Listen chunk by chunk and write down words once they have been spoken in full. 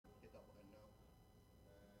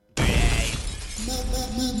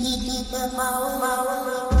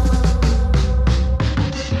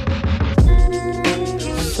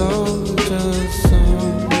Soldiers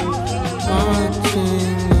on,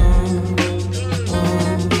 marching on,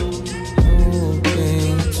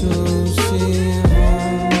 hoping to see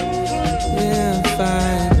home. If I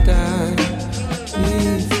die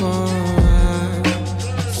before I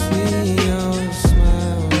see your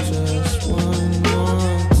smile just one more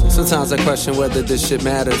time. Sometimes I question whether this shit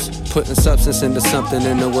matters. Putting substance into something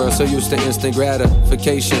in the world so used to instant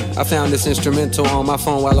gratification. I found this instrumental on my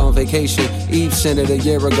phone while on vacation. Eve sent it a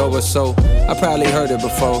year ago or so. I probably heard it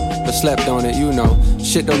before, but slept on it, you know.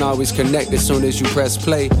 Shit don't always connect as soon as you press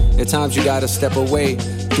play. At times you gotta step away,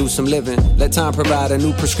 do some living. Let time provide a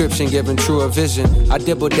new prescription, giving truer vision. I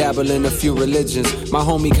dibble-dabble in a few religions. My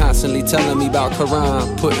homie constantly telling me about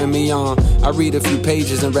Quran, putting me on. I read a few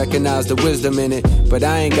pages and recognize the wisdom in it, but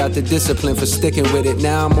I ain't got the discipline for sticking with it.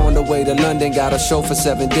 Now I'm on the way to London, got a show for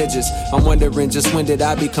 7 digits. I'm wondering just when did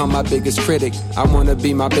I become my biggest critic? I wanna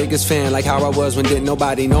be my biggest fan, like how I was when didn't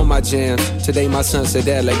nobody know my jams. Today my son said,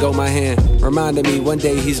 Dad, let go my hand, reminding me one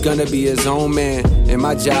day he's gonna be his own man. And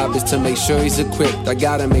my job is to make sure he's equipped. I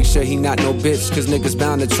gotta make sure he not no bitch, cause niggas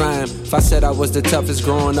bound to try him. If I said I was the toughest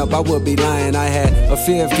growing up, I would be lying. I had a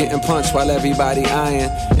fear of getting punched while everybody eyeing.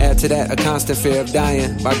 Add to that a constant fear of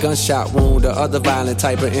dying by gunshot wound or other violent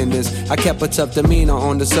type of endings. I kept a tough demeanor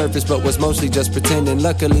on the surface, but was mostly just pretending.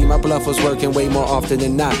 Luckily my bluff was working way more often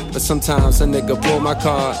than not, but sometimes a nigga pulled my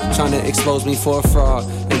card, trying to expose me for a fraud.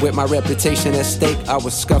 And with my reputation at stake, I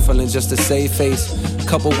was scuffling just to save face.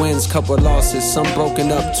 Couple wins, couple losses, some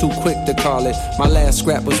broken up too quick to call it. My last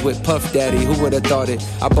scrap was with Puff Daddy, who would've thought it?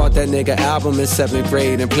 I bought that nigga album in 7th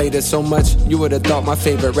grade and played it so much, you would've thought my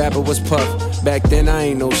favorite rapper was Puff. Back then I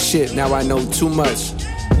ain't know shit, now I know too much.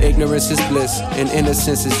 Ignorance is bliss, and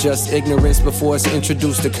innocence is just ignorance before it's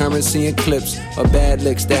introduced to currency and clips of bad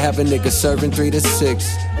licks that have a nigga serving 3 to 6.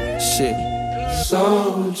 Shit.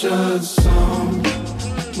 Soldiers on,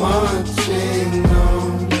 marching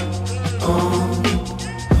on,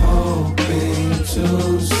 hoping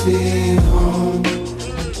to see home.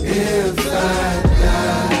 If I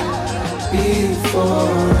die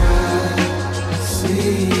before I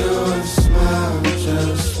see your smile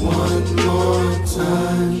just one more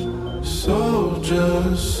time.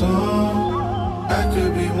 Soldier song, I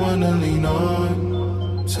could be one to lean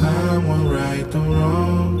on. Time will right the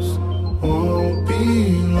wrongs, won't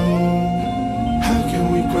be long. How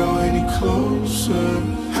can we grow any closer?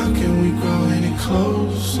 How can we grow any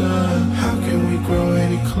closer? How can we grow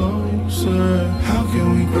any closer? How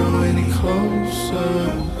can we grow any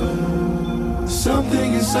closer?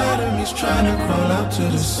 Something inside of me's trying to crawl out to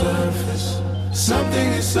the surface.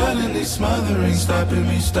 Something is suddenly smothering, stopping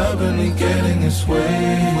me stubbornly getting its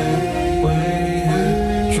way.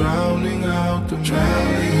 Drowning out the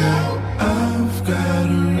drowning out. I've got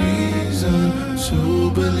a reason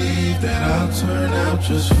to believe that I'll turn out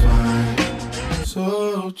just fine.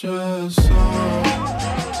 Soldier song.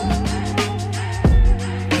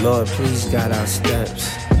 Lord, please guide our steps.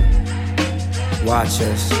 Watch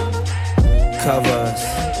us, cover us,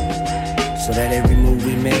 so that every move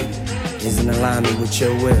we make is in alignment with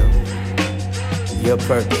your will, your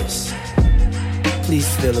purpose. Please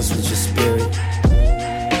fill us with your spirit.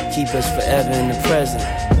 Keep us forever in the present,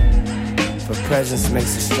 for presence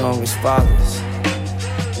makes the strongest fathers.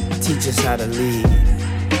 Teach us how to lead,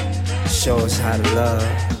 show us how to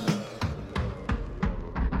love.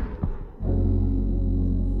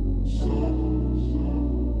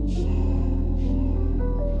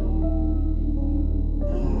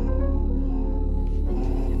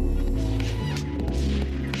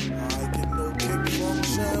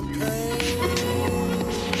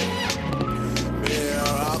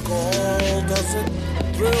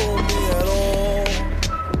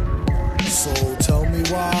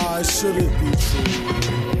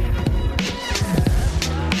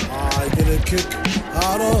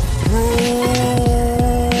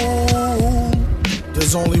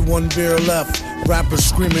 Beer left, rappers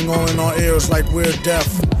screaming all in our ears like we're deaf.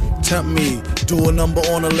 Tempt me, do a number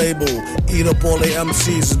on a label, eat up all they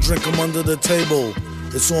MCs and drink them under the table.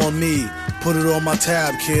 It's on me, put it on my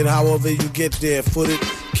tab, kid. However you get there, foot it,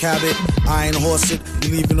 cab it, iron horse it,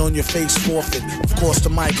 you leave it on your face, forfeit. Of course the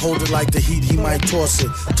mic, hold it like the heat, he might toss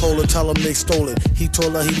it. Told her, tell him they stole it, he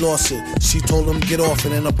told her he lost it. She told him get off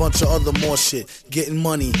it and a bunch of other more shit. Getting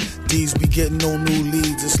money, D's be getting no new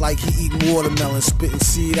leads. It's like he eating watermelon, spitting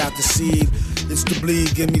seed after seed. It's the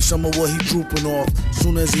bleed, give me some of what he drooping off.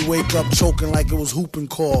 Soon as he wake up choking like it was whooping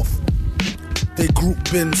cough. They group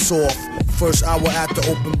been soft, First hour at the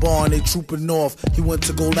open bar and they trooping north. He went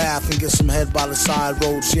to go laugh and get some head by the side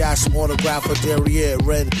road. She asked him autograph her derriere,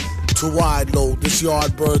 read to wide load. This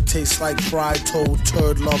yard bird tastes like fried toad,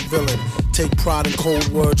 turd love villain. Take pride in cold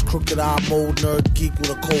words, crooked eye mold, nerd geek with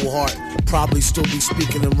a cold heart. Probably still be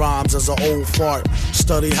speaking in rhymes as an old fart.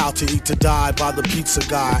 Study how to eat to die by the pizza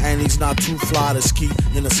guy. And he's not too fly to ski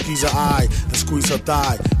in a skeezer eye and squeeze her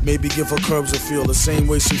thigh. Maybe give her curves a feel the same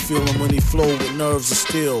way she feel him when he flow with nerves of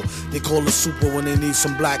steel. They call her super when they need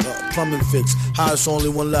some black plumbing fix. Highest only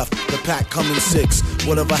one left, the pack coming 6.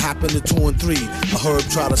 Whatever happened to 2 and 3? A herb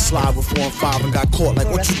tried to slide with 4 and 5 and got caught like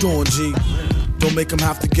what you doing, G? Don't make him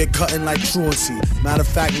have to get cutting like truancy. Matter of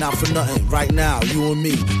fact, not for nothing. Right now, you and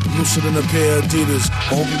me, looser than a pair of Adidas.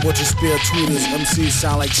 I hope you bought your spare tweeters. MCs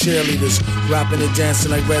sound like cheerleaders, rapping and dancing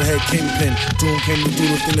like Redhead Kingpin. Doom came to do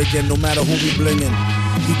the thing again, no matter who we blingin'.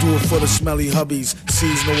 He do it for the smelly hubbies.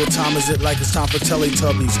 Sees know what time is it, like it's time for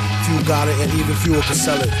Teletubbies. Few got it and even fewer can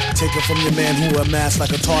sell it. Take it from your man who wear mask like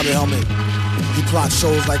a tartar helmet. He plots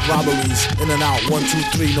shows like robberies, in and out, 1, 2,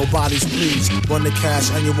 3, nobody's please. Run the cash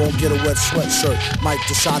and you won't get a wet sweatshirt. Mike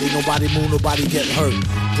the shotty, nobody move, nobody get hurt.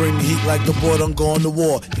 Bring the heat like the boy done gone to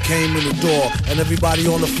war. He came in the door and everybody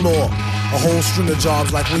on the floor. A whole string of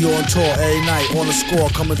jobs like we on tour every night on the score,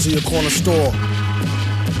 coming to your corner store.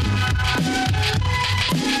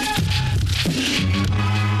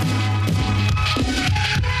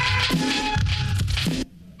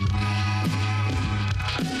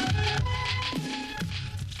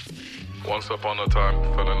 Once upon a time,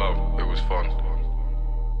 fell in love, it was fun.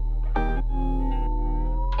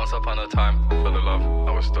 Once upon a time, fell in love,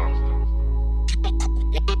 I was done.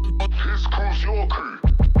 His crew's your crew.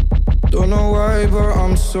 Don't know why, but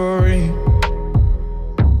I'm sorry.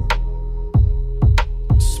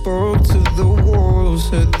 Spoke to the walls,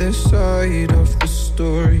 heard their side of the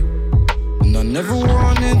story. And I never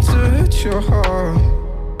wanted to hurt your heart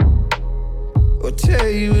or tear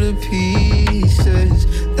you to pieces.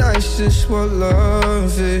 That's just what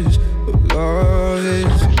love is, what love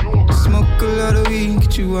is. Smoke a lot of weed,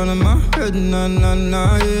 get you out of my head, nah, nah,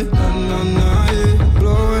 nah, yeah, nah, nah, nah, yeah.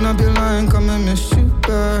 Blowing up your line, come and miss you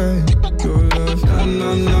back. Your love, nah,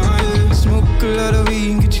 nah, nah, yeah. Smoke a lot of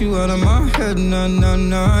weed, get you out of my head, nah, nah,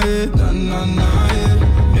 nah, yeah, nah, nah, nah, yeah.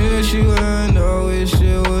 Wish you and I wish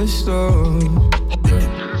it was so.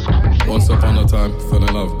 Yeah. Once upon a time, fell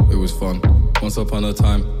in love, it was fun. Once upon a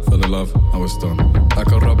time, fell in love, I was done.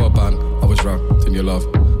 Like a rubber band, I was wrapped in your love.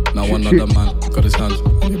 Now another man got his hands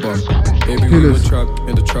on your bum. Baby, we were trapped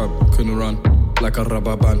in the trap, couldn't run. Like a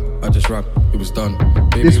rubber band, I just rapped, it was done.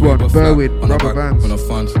 Baby, this one, we Berwick, rubber bands. On our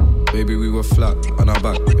funds. Baby, we were flat on our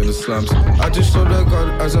back in the slums. I just saw that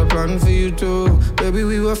God as a plan for you too. Baby,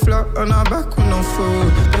 we were flat on our back with no food.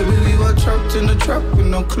 Baby, we were trapped in the trap with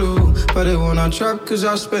no clue. But they wanna trap cause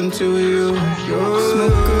I spent it with you.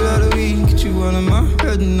 Smoke a lot of weed, get you out of my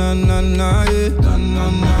head, nah, nah, nah, yeah, nah, nah,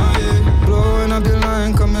 nah, yeah. Blowing up your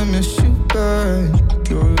line, come and miss you back.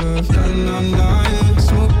 Your love, nah, nah, nah, yeah.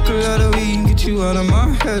 Smoke a lot of weed, get you out of my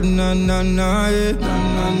head, nah, nah, nah, yeah, nah,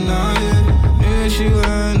 nah, nah, yeah. Wish you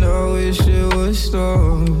and I wish it was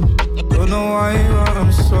so. Don't know why, but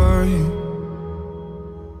I'm sorry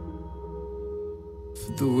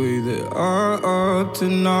for the way that I upped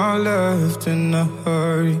and I left in a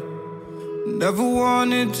hurry. Never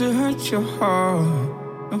wanted to hurt your heart,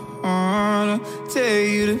 tear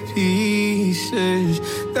you to pieces.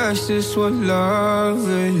 That's just what love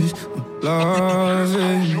is, what love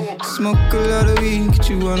is. Smoke a lot of weed, get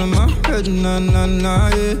you out of my head, nah, nah, nah,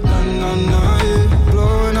 yeah, nah, nah, nah, yeah.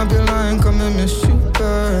 Blowing up your line, come and miss you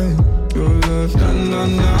back. Your love, nah, nah,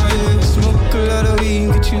 nah, yeah. Smoke a lot of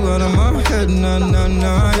weed, get you out of my head, nah, nah,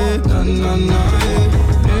 nah, yeah, nah, nah, nah,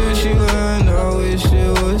 yeah. Wish you and I wish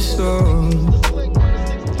it was so.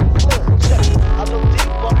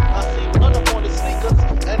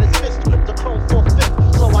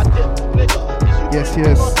 Yes,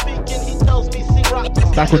 yes.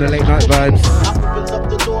 Back on the late night vibes.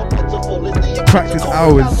 Practice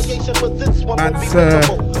hours. Man's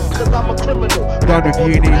done with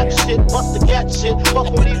uni. Man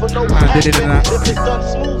did it in that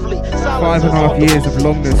 5.5 years of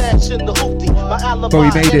longness. But we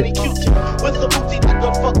made it.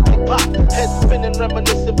 Head spinning,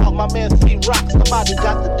 reminiscing about my man C-Rock. Somebody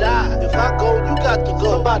got to die. If I go, you got to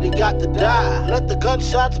go. Somebody got to die. Let the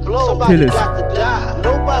gunshots blow. Somebody got to die.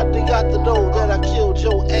 Nobody got to know that I killed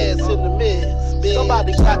your ass in the midst. bed.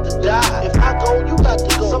 Somebody got to die. If I go, you got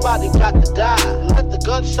to go. Somebody got to die. Let the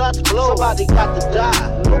gunshots blow. Somebody got to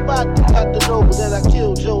die. Nobody got to know that I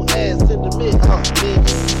killed your ass in the mid.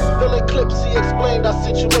 Filling clips, he explained our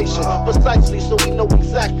situation precisely, so we know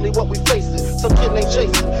exactly what we facing. Some kid named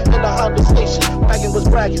Jason in the Honda station. Wagon was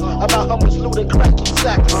bragging about how much loot and crack he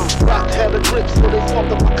sacked. Rock had a grip, so they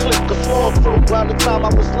formed up a clip. The fall through around the time I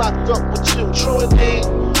was locked up with you. True indeed.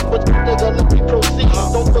 But nigga, let me proceed.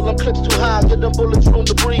 Don't fill them clips too high, get them bullets room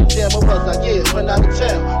to breathe. Damn, it was like, yeah, went out of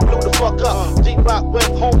town, blew the fuck up. D-Rock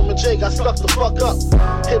went home and Jay got stuck the fuck up.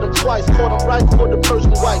 Hit him twice, caught him right for the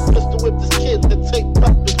Persian white. Pistol whipped his kid and taped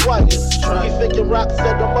up his wife. He thinking Rock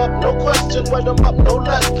set him up, no question, wet him up, no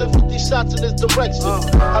less than 50 shots in his direction.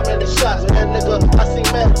 How many shots, man, nigga? I see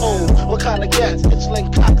mad holes. What kind of gas?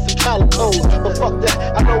 Hitchling cocks and calicos. But fuck that,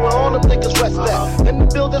 I know where all them niggas rest at. In the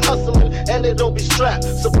building hustling, and they don't be strapped.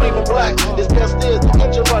 Supreme and black, it's downstairs, the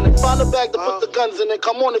engine running. Find a bag to put the guns in it.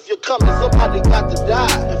 Come on if you're coming, somebody got to die.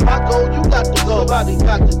 If I go, you got to go. Somebody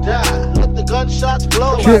got to die. Let the gunshots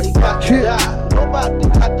blow. Somebody got to die. Nobody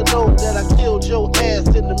got to know that I killed your ass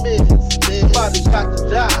in the midst. Somebody got to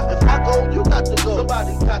die. If I go, you got to go.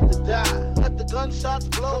 Somebody got to die. Let the gunshots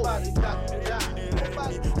blow. Somebody got to die.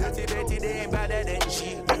 Dirty Betty, they ain't better than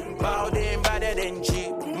she. Bow, they ain't better than she.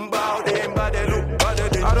 Bow, they ain't better, look better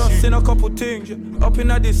than she. I done seen a couple things, yeah. Up in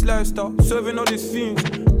this lifestyle, serving all these fiends.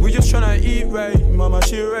 We just tryna eat right, mama,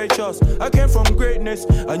 she righteous. I came from greatness,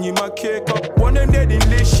 I need my cake up. One of them they didn't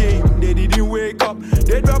lay shame, they didn't wake up.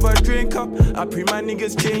 They'd rather drink up, I pray my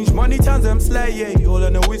niggas change. Money times them sly, yeah, all I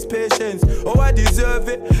know is patience. Oh, I deserve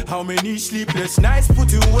it, how many sleepless nights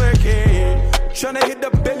put in work, yeah. Tryna hit the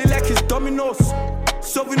belly like it's dominoes.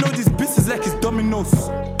 So we know this business like it's dominoes.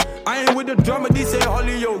 I ain't with the drama, this ain't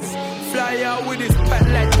Hollyoaks. Fly out with this pat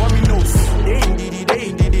like dominoes. They ain't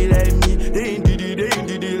did it like me. They ain't did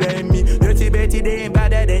it like me. Dirty Betty, they ain't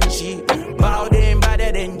better than she. Bow, they ain't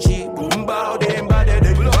better than she. Bow, they ain't better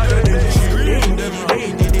than she. They ain't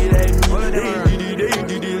did it like me. They ain't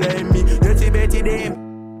did it like me. Dirty Betty, they ain't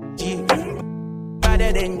she.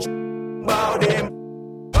 Better than she. Bow, they ain't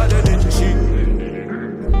better than she.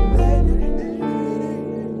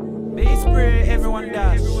 They spray, everyone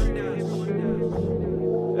dash.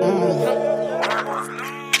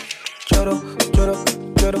 Choro, choro,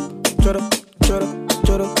 choro, choro, choro,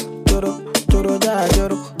 choro, choro, choro, ja,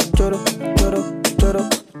 choro, choro, choro, choro,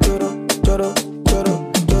 choro, choro, choro,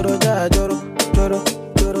 choro, ja, choro, choro,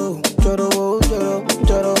 choro, choro, choro,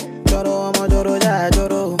 choro, choro, I'm a choro, ja,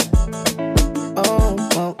 choro. Oh,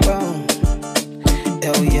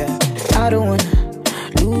 hell yeah. I don't wanna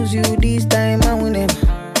lose you this time, I win it.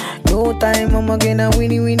 No time, I'm gonna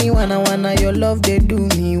winnie, wanna your love, they do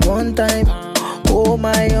me one time. Oh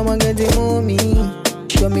my, I'm getting mommy.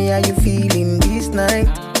 Show me how you feeling this night.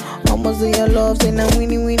 Almost say your love, say now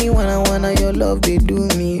winnie, wanna your love, they do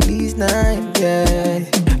me this night, yeah.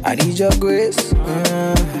 I need your grace,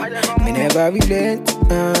 me never relent,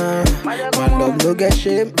 my love no get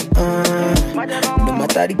shame, no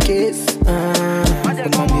matter the case,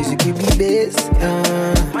 my music give me bass,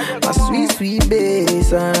 my sweet bass,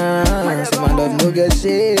 so my love no get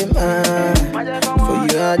shame, for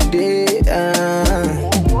you all day,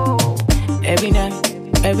 every night,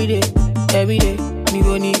 every day, me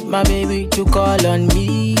gon' need my baby to call on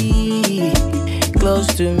me, close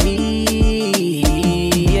to me,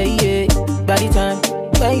 yeah. By the time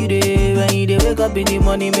when you dey wake up in the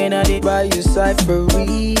morning, man, I dey buy you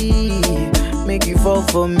cyphery, make you fall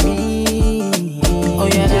for me. Oh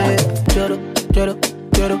yeah, choro, choro,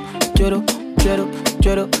 choro, choro, choro,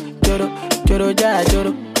 choro, choro, choro, ja,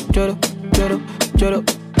 choro, choro, choro, choro,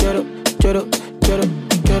 choro, choro, choro,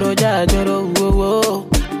 choro, ja, choro, whoa, whoa.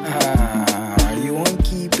 You won't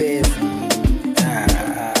keep it.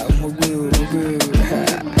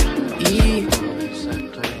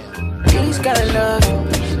 This kind of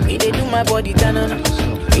love, it dey do my body tanana.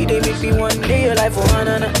 It dey make me one day your life for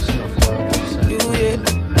hanana. Do it.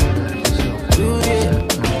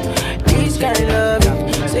 This kind of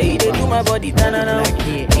love, say it dey do my body tanana.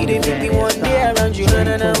 It dey make me one day around you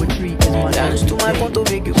nanana. Dance to my phone to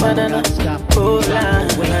make you banana. Oh la,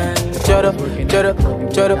 choro, choro,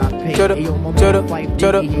 choro, choro, choro,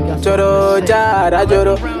 choro, choro, jara,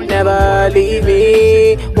 choro. Never leave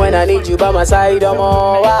me when I need you by my side. I'm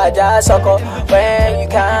all waja soko when you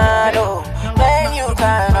can, oh, when you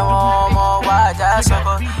can, I'm all waja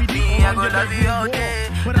soko. Me, I go love you all day,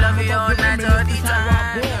 love you all night, all the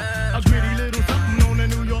time. A gritty little something on the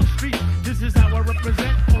New York street. This is how I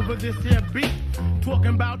represent over this here beat.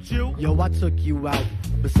 Talking about you. Yo, I took you out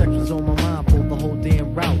But sex was on my mind for the whole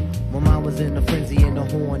damn route. My mind was in a frenzy in a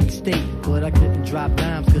horny state. But I couldn't drop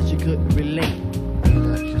dimes cause you couldn't relate.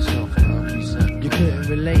 You couldn't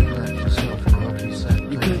relate.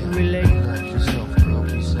 You couldn't relate.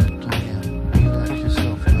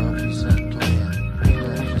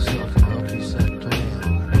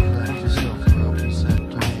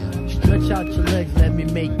 Stretch out your legs, let me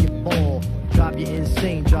make you fall. Drive you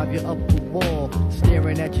insane, drive you up the wall.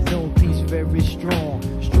 Staring at your known piece, very strong.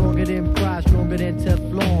 Stronger than pride, stronger than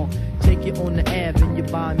Teflon. Take you on the Ave and you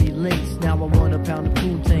buy me links. Now I want a pound of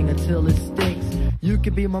poontang until it stinks. You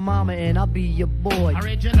could be my mama and I'll be your boy.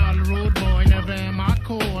 Original rude boy, never am I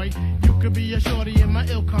coy. You could be a shorty in my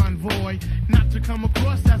ill convoy. Not to come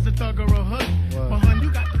across as a thug or a hood. But hun,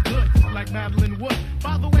 you got the goods, like Madeline Wood.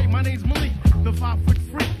 By the way, my name's Malik, the 5-foot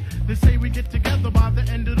freak. They say we get together by the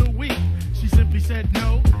end of the week. She simply said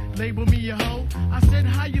no, label me a hoe. I said,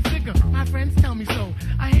 how you figure? My friends tell me so.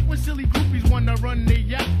 I hate when silly groupies wanna run their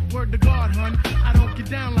yap. Word to God, hun, I don't get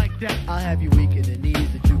down like that. I'll have you weak in the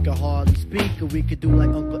knees that you can hardly speak. Or we could do like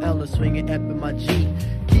Uncle Ella swinging up in my Jeep.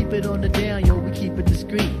 Keep it on the down, yo, we keep it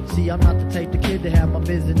discreet. See, I'm not the type of kid to have my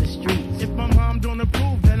biz in the streets. If my mom don't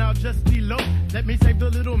approve, then I'll just elope. Let me save the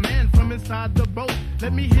little man from inside the boat.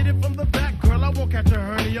 Let me hit it from the back, girl, I won't catch a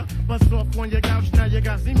hernia. Bust off on your couch, now you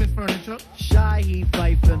got Siemens furniture. Shy,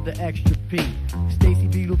 Fife, and the extra P. Stacy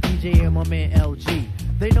Beetle, PJ, and my man LG.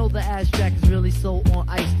 They know the ass track is really so on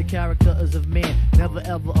ice. The character is of man, never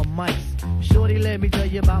ever a mice. Shorty, let me tell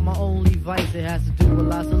you about my only vice. It has to do with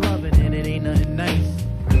lots of loving, and it ain't nothing nice.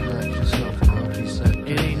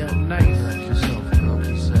 It ain't nothing nice.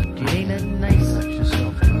 It ain't nothing nice.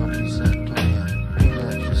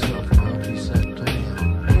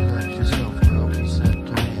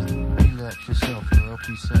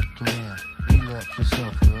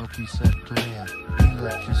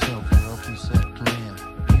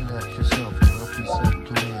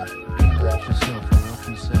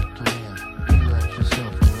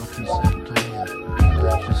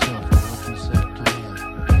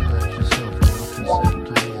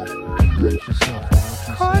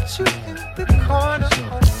 Caught you in the corner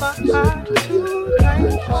of my eye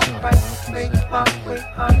tonight. Alright, make my way.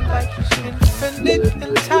 I'm like infinite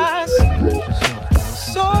enticing.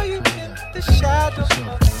 Saw you in the shadow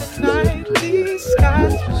of the night. These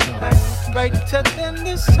skies were like brighter than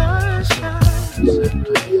the sunshine.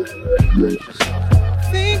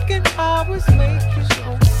 Thinking I was making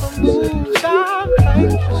over moves. I'm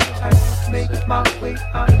like, oh, I make my way.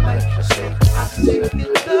 I'm like, I say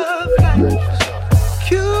in love life.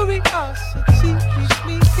 Curiosity keeps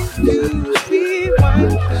me confused.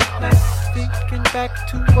 Rewind the night, thinking back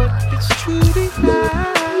to what it's truly like.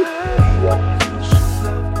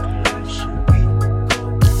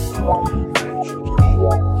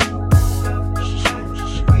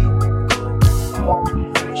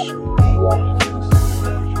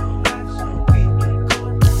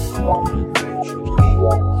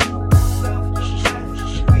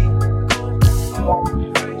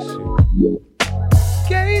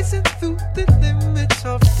 Gazing through the limits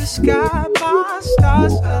of the sky, my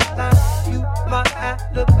stars align. You, my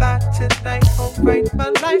alibi tonight. Alright, my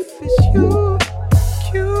life is you.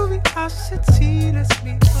 Curiosity lets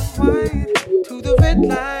me unwind to the red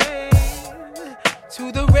line,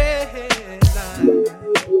 to the red line.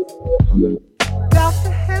 Without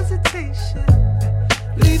the hesitation,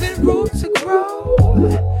 leaving room to grow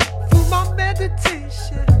through my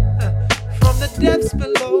meditation from the depths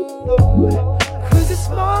below. It's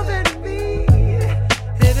more than me,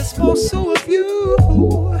 and it's more so of you.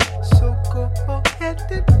 So go ahead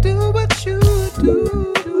and do what you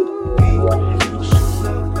do. Do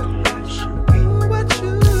what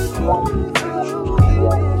you do.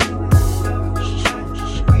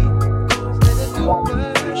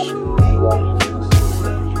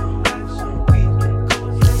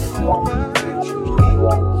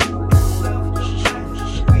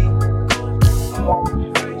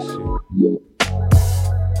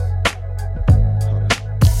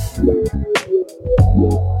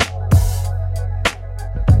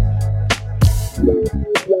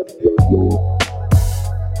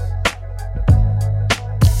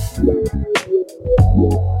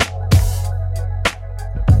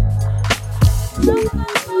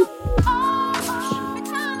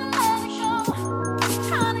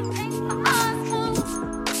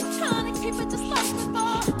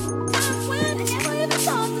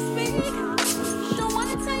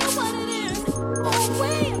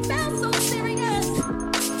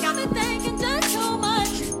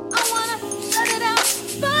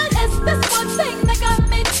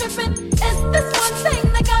 It's this one thing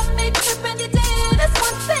that got me tripping. You did this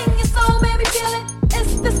one thing, and so baby feel it.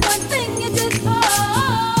 It's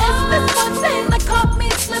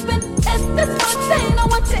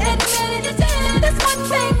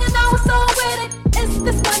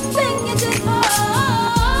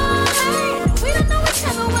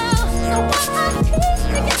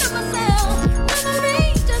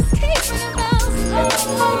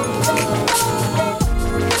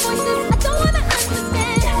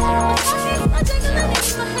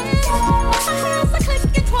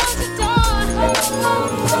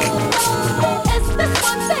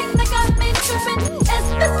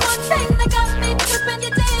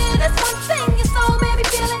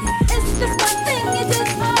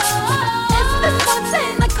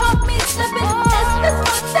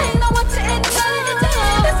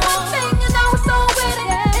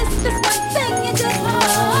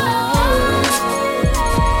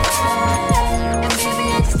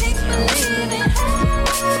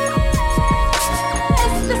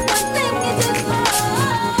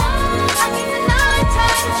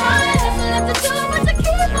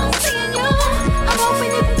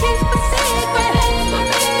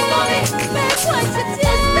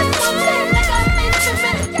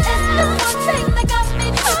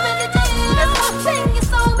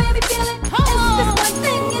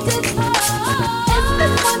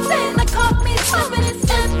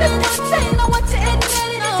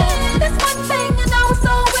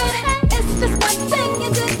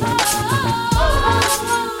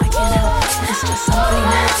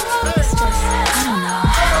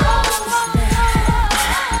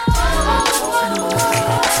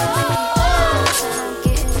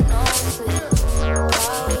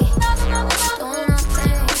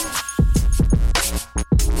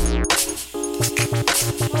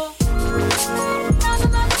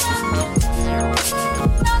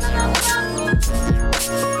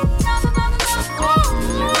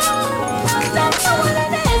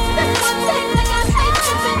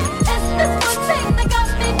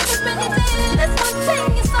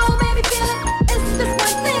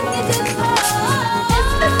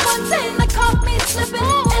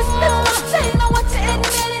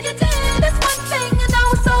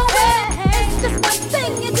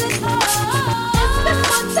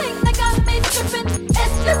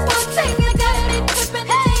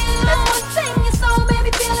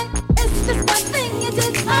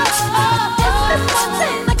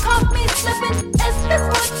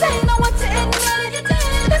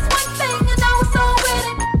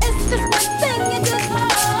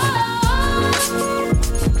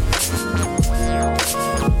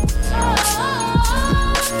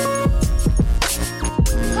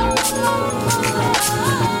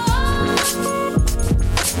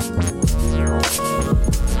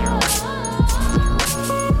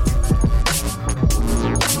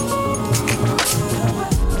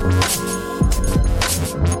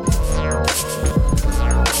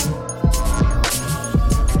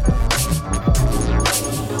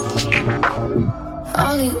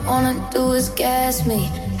just gas me.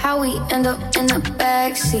 How we end up in the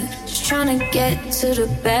backseat, just trying to get to the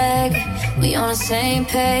bag. We on the same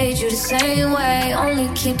page, you the same way. Only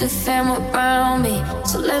keep the fam around me,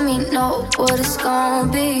 so let me know what it's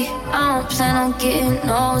gonna be. I don't plan on getting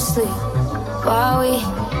no sleep while we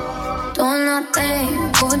doing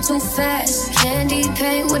nothing, moving too fast. Candy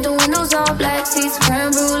paint with the windows all black, seats creme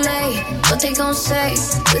brulee. What they gon' say?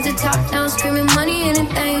 With the top down, screaming money,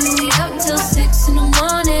 anything. We up till 6 in the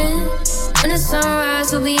morning. When the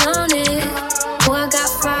sunrise, we'll be on it. Boy, I got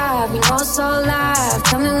 5, you know it's all live.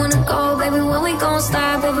 Tell me when to go, baby, when we gon'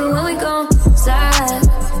 slide, baby, when we gon' slide.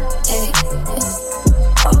 Hey,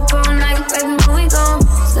 up all night, baby, when we gon'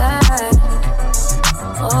 slide.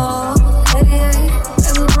 Oh, hey, hey,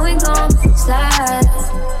 baby, when we gon' slide,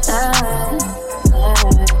 slide,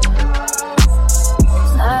 slide,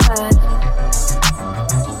 slide.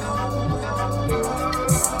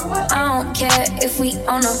 I don't care if we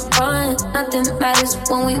on a run, nothing matters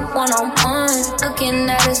when we one-on-one. Looking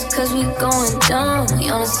at us cause we going dumb. We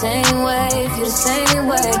on the same wave, you the same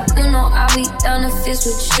way. You know I'll be down if it's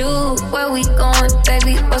with you. Where we going,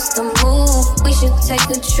 baby, what's the move? We should take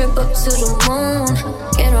a trip up to the moon.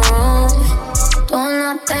 Get a room, doing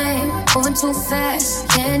nothing, moving too fast.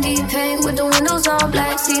 Candy paint with the windows all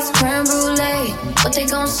black, seats creme brulee. What they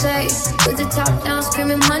gon' say? With the top down,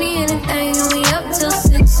 screaming money, anything. And we up till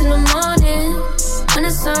 6 in the morning. When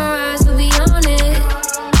the sunrise, we'll be on it.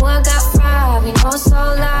 Boy, I got 5, you know it's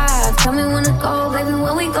all live. Tell me when to go, baby,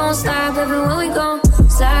 when we gon' slide, baby, when we gon'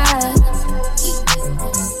 slide.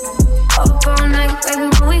 Up all night, baby,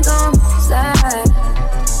 when we gon' slide.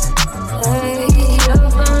 Hey,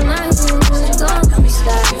 up all night, baby, when we gon'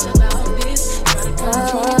 slide.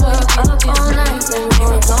 Up all night, baby,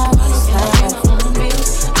 when we gon' slide.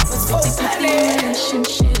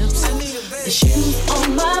 Relationships, the shoes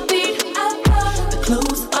on my feet, the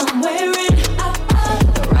clothes I'm wearing,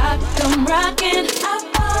 the rock I'm rocking,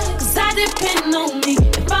 'cause I depend on me.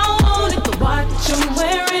 If I wanted the watch I'm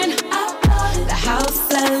wearing, the house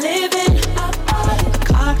I live in, the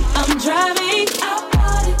car I'm driving,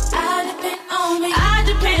 I depend on me. I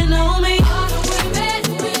depend on me.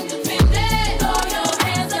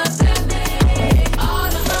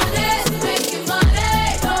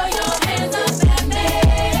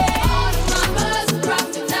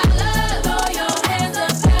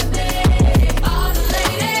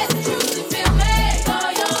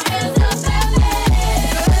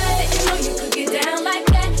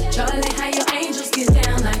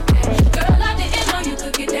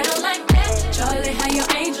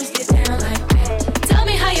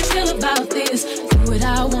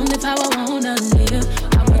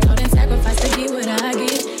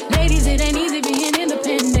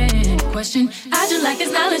 I just like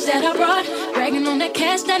this knowledge that I brought. Bragging on that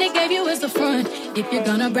cash that he gave you is the front. If you're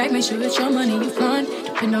gonna brag, make sure it's your money you front.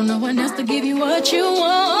 Depend on no one else to give you what you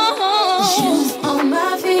want. The shoes on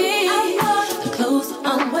my feet, the clothes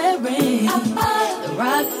I'm wearing, the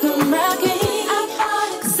rock I'm rocking,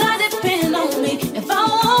 'cause I depend on me. If I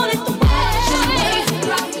want it, the watch I'm wearing.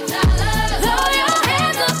 Throw your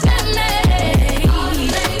hands up at me.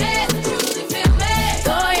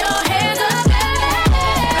 Throw your hands up at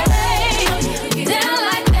me. Down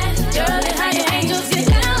like that, Charlie, how your angels get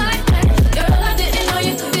down like that. Girl, I didn't know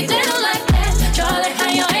you could get down like that. Charlie, how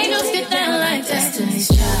your angels get down like that. Destiny's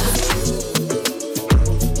Child.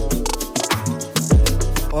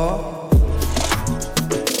 Oh.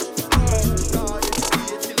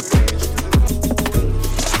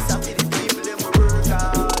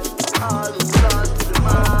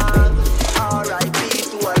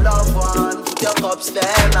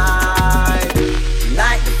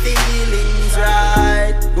 Like the feelings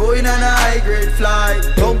right, going on a high grade flight.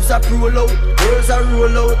 Dogs are roll out, girls are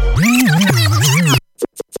roll out.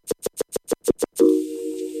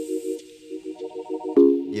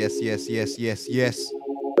 Yes, yes, yes, yes, yes.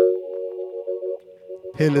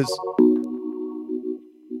 Pillars.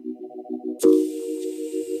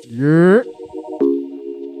 Yeah.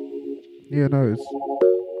 Yeah, no, it's...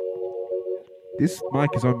 This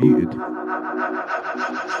mic is unmuted.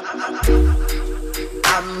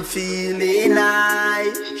 I'm feeling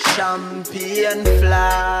high, champagne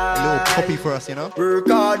fly. A little poppy for us, you know. Work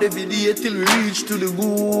hard every day till we reach to the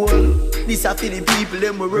goal. This are for the people,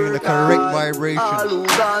 them we work the correct hard. vibration. All who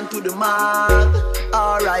gone to the mark.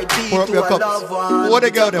 R.I.P. Pour up to your a cups. loved one. What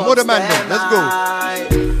the girl them? What the man them? Let's go.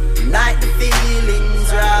 Like the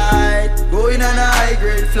feelings right, going on a high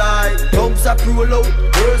grade flight. Dogs are roll out,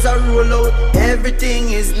 girls are roll out.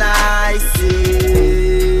 Everything is nice.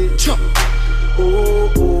 Yeah. Oh,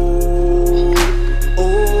 oh,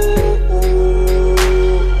 oh,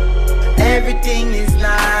 oh. Everything is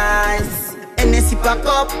nice.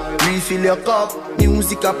 fill your cup.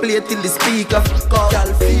 Music I play till the speaker fuck up.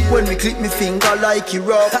 When me click me finger like it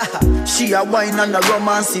rub. She a wine and a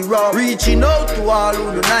romance rub. Reaching out to all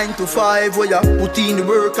who do 9 to 5. Where you put in the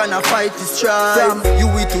work and a fight is strive. From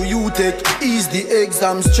UE to UTech, ease the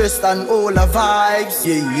exam stress and all the vibes.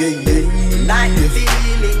 Like the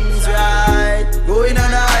feelings right. Going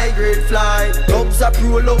on a high grade flight. Dubs are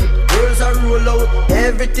roll out, girls are roll out.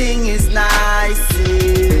 Everything is nice.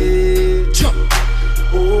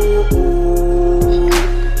 Oh, oh,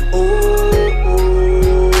 oh, oh.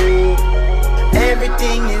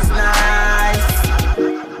 Everything is nice.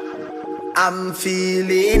 I'm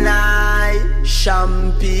feeling high.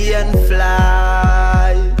 Champion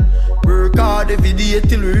fly. Work hard every day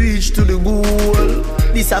till we reach to the goal.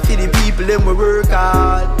 This are for the people them we work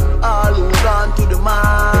hard. All who gone to the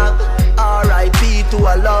mark. R.I.P. to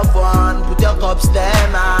a loved one. Put your cups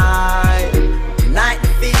them high. Night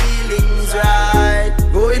feelings right.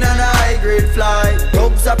 Going on a high grade flight.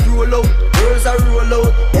 Dogs are roll out, girls are roll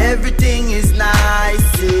out. Everything is nice.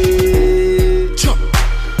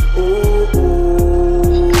 Oh,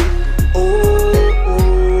 oh, oh,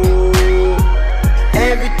 oh.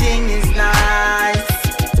 Everything is nice.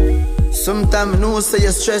 Sometimes I know say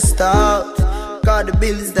you're stressed out. Got the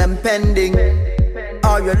bills them pending.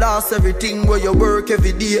 Or you lost everything where you work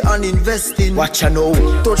every day and investing. Watch ya know.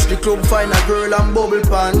 Touch the club, find a girl and bubble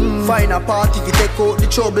pan. Find a party if you take out the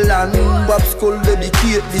trouble and Bob Skull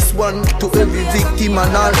dedicate this one to every victim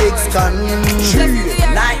and all ex-con.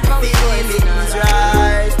 Night feelings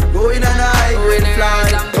right. Going on a high grade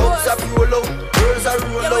flight. Dogs are roll out, girls are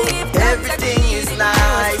roll out. Everything is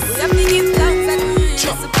nice.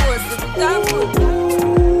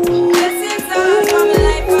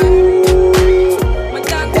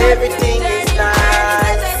 Everything is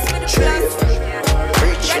nice.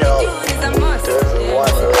 Reach out to everyone who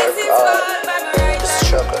work hard,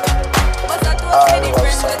 struggle. All who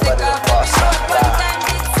have somebody to pass on by.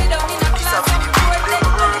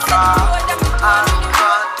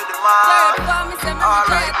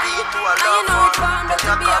 R.I.P. to a loved one. But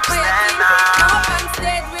your cups stand high.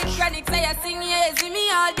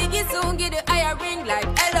 Soon get the higher ring like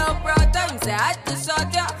hello brother. You say I had to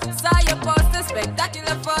shot ya. Saw your poster,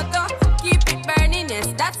 spectacular photo. Keep it burning, yes,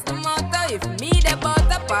 that's the motto. If me the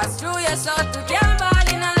butter pass through your shot to can't ball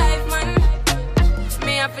in a life, man.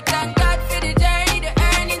 Me have to thank God for the journey, the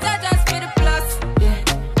earnings are just for the plus. Yeah,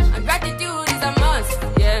 and gratitude is a must.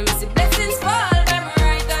 Yeah, me see blessings fall by my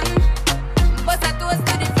right hand. But I toast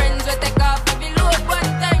to the friends we take off every load. One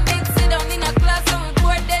time they sit down in a class on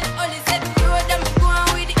board, then only said the road and me go on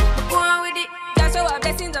with it. Just show our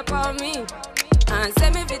blessings upon me. And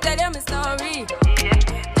send me to tell them a story.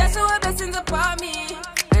 Just show our blessings upon me.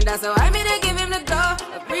 And that's how I made to give him the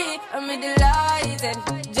glory. I'm delighted.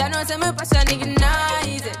 Jah knows my passion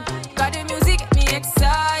ignited. Got the music get me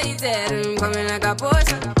excited. I'm coming like a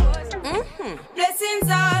potion. Blessings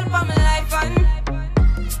all for my life and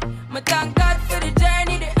my thank God for the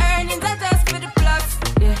journey. The earnings are just for the plus.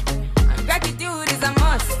 Yeah, and gratitude is a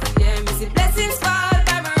must. Yeah, me see blessings fall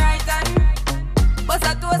by my right hand. But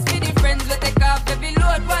I toast for the friends we take off every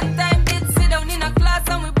load. One time did sit down in a class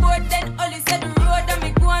and we bored. Then only said the road and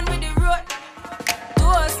me go on with the road.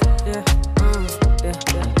 Toast, yeah, yeah,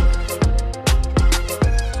 yeah.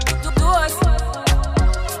 Toast.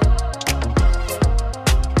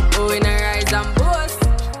 Oh, in a rise and boast.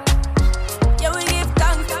 Yeah, we give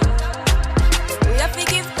thanks. We have to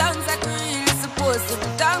give thanks like we really supposed to be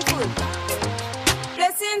thankful.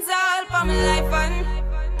 Blessings all for my life and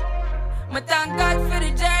my thank God for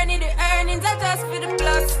the journey, the earnings are just for the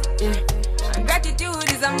plus. Yeah, and gratitude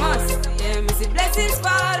is a must. Yeah, me see blessings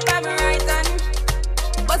fall by my right hand.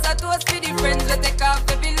 But I toast for the friends we take off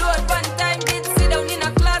every load. One time did sit down in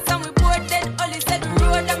a class and we bored. Then only said the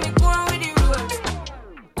road and me go on with the road.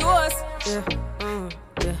 Toast, yeah,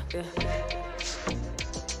 yeah, yeah.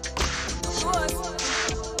 Toast.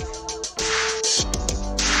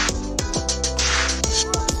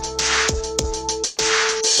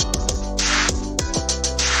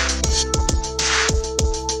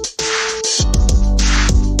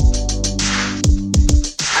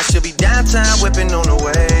 Downtown whipping on the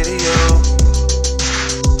way to you.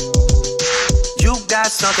 You got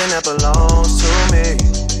something that belongs to me.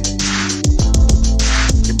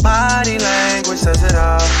 Your body language says it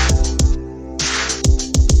all.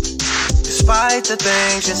 Despite the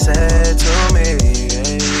things you said to me,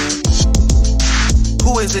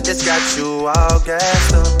 who is it that's got you all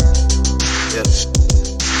gassed up? Yeah.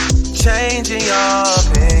 Changing your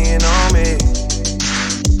opinion on me.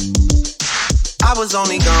 I was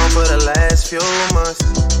only gone for the last few months,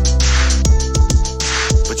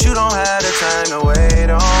 but but you don't have the time to wait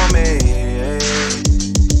on me.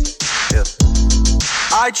 Yeah.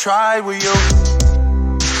 I tried with you.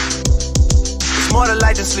 It's more to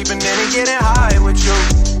life than sleeping in and getting high with you.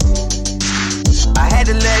 I had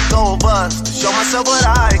to let go of us to show myself what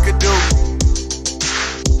I could do.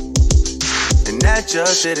 And that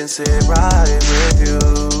just didn't sit right with you.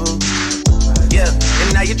 Yeah,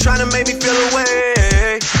 and now you're trying to make me feel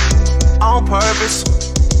away on purpose.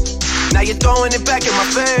 Now you're throwing it back in my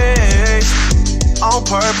face on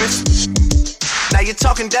purpose. Now you're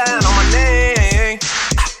talking down on my name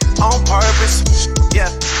on purpose.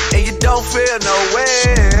 Yeah, and you don't feel no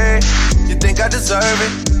way. You think I deserve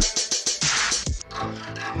it?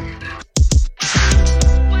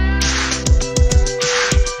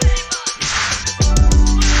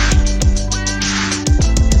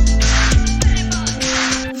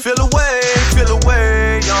 Feel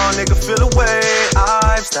away, young nigga, feel away.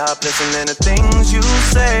 I've stopped listening to things you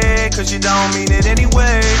say, cause you don't mean it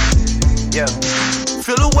anyway. Yeah.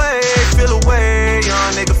 Feel away,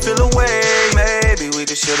 young nigga, feel away. Maybe we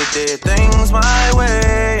just should've did things my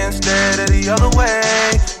way instead of the other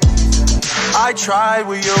way. I tried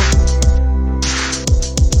with you.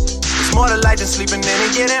 It's more to life than sleeping in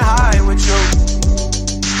and getting high with you.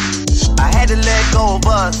 I had to let go of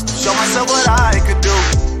us to show myself what I could do.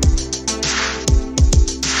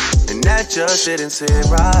 And that just didn't sit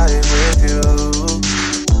right with you.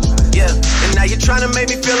 Yeah, and now you're trying to make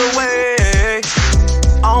me feel away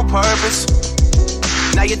on purpose.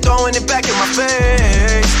 Now you're throwing it back in my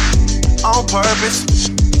face on purpose.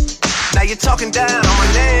 Now you're talking down on my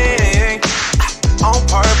name on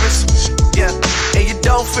purpose. Yeah, and you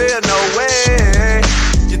don't feel no way.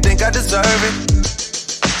 You think I deserve it?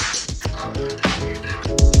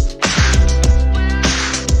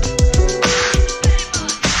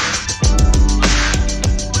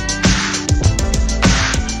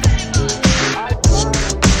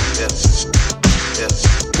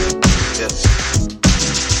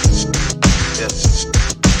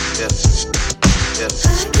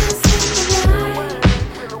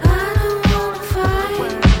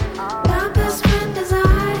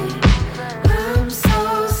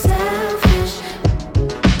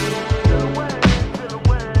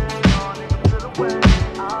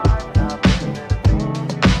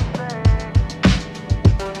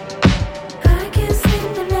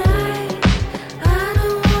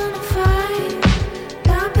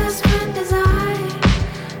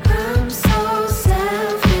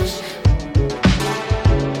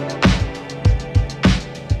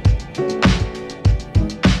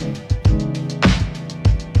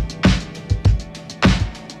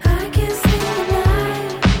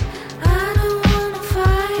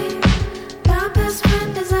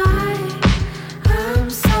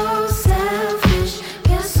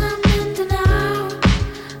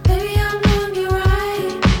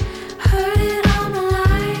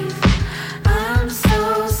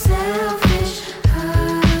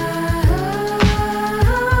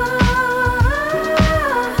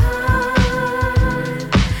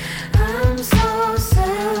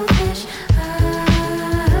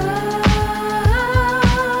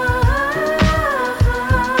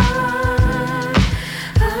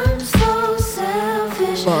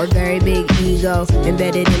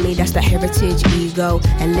 Embedded in me, that's the heritage ego.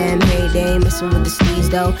 And them, hey, they ain't messing with the steez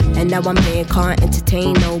though. And now I'm here, can't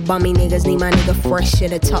entertain no bummy niggas. Need my nigga fresh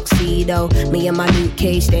in a tuxedo. Me and my Luke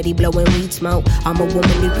Cage, steady blowing weed smoke. I'm a woman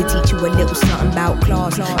who could teach you a little something about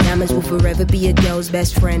class. Diamonds will forever be a girl's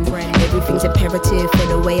best friend. Everything's imperative for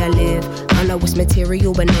the way I live. I know it's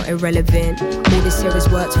material but not irrelevant. All this here is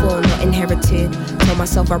worked for, not inherited. Told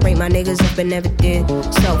myself I rate my niggas up and never did.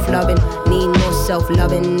 Self-loving, need more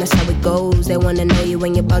self-loving. That's how it goes. They wanna know you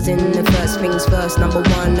when you're buzzing. The first things first, number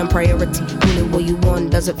one, I'm priority. Really what you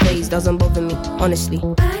want, doesn't phase, doesn't bother me, honestly.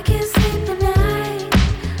 I can't sleep at night.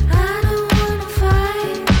 I don't wanna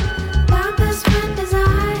fight. My best friend is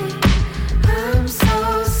I'm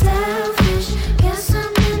so selfish. Guess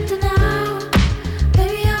I'm in denial.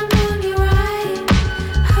 Baby, I'm doing you right.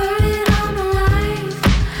 Heard it all my life.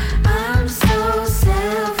 I'm so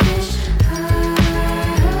selfish.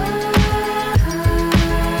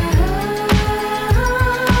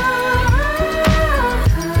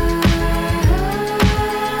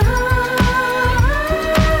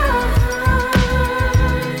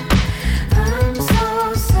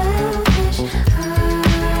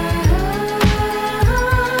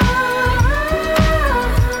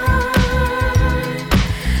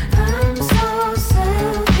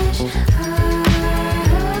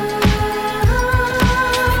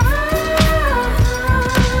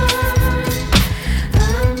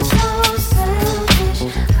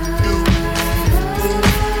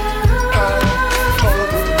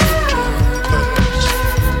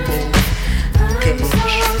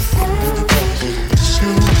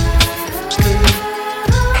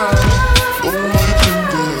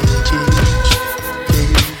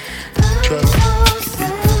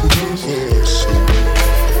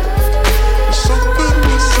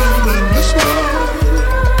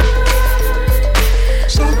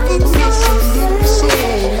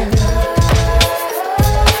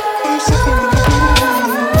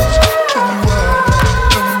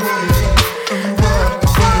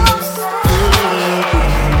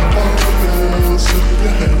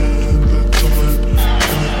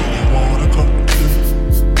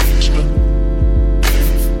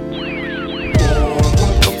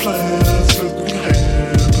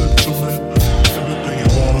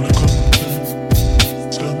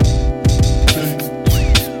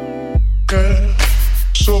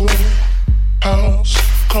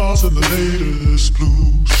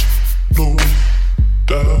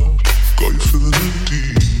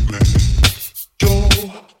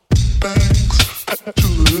 to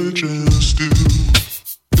legend still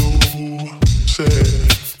don't say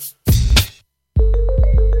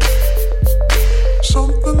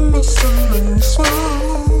something missing in your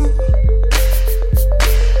soul,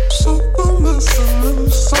 something missing in your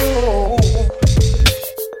soul.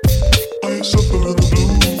 Are you suffering the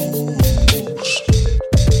blues?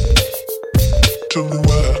 Tell me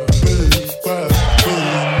why, baby, why,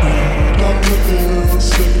 baby? Not with this,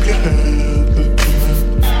 slip your hand into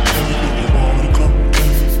me. Everything you wanna come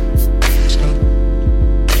in, stop.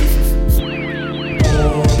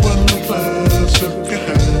 Oh, when the plan, slip your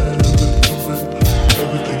hand into me.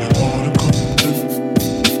 Everything you wanna come in,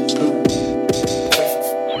 stop.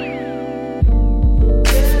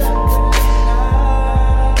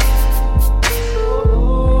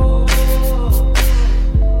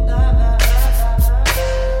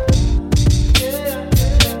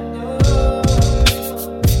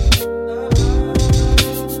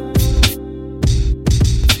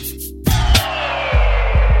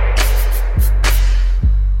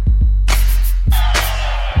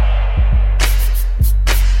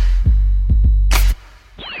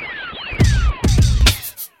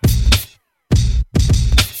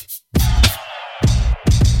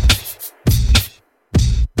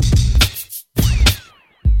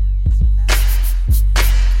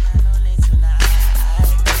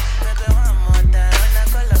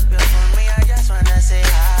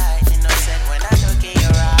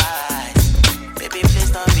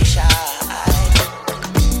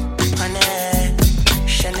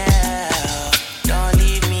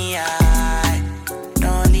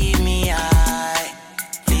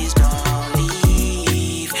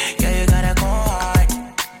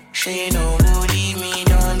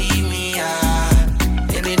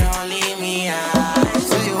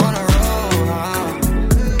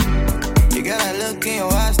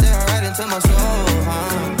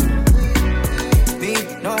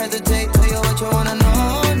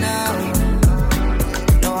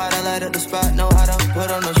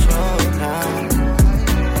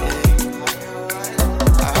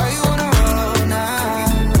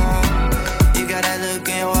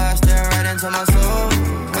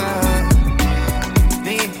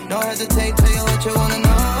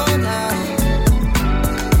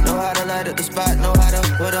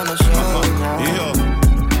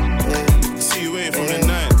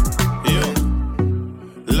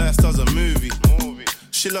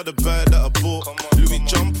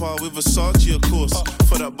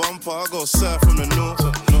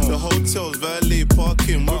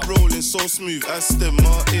 Aston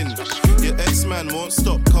Martin, your ex-man won't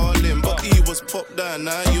stop calling, but he was popped down,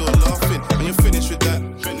 now you're laughing, and you're finished with that.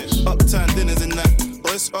 Uptown dinners and that,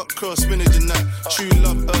 or it's up cross spinach and that. True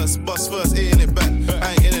love us, bust first, eating it back.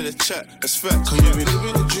 I ain't into the chat, that's fact. Cause you be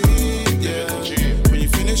living the dream, yeah. When you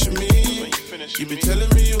finish with me, you be telling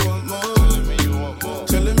me you want more,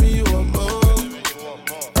 telling me you want more.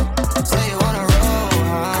 Say you wanna roll,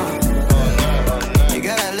 huh? You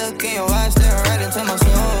got that look in your eyes, staring right into my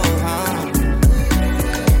soul.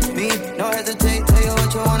 No hesitate, tell you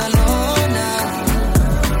what you wanna know now.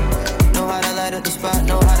 Know how to light up the spot,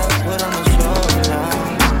 know how to put on the show now.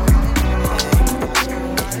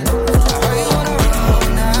 I heard you wanna roll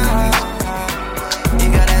now. You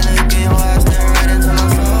got that look in your eyes, staring right into my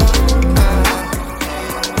soul.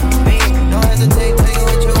 No hesitate, tell you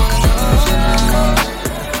what you wanna know now.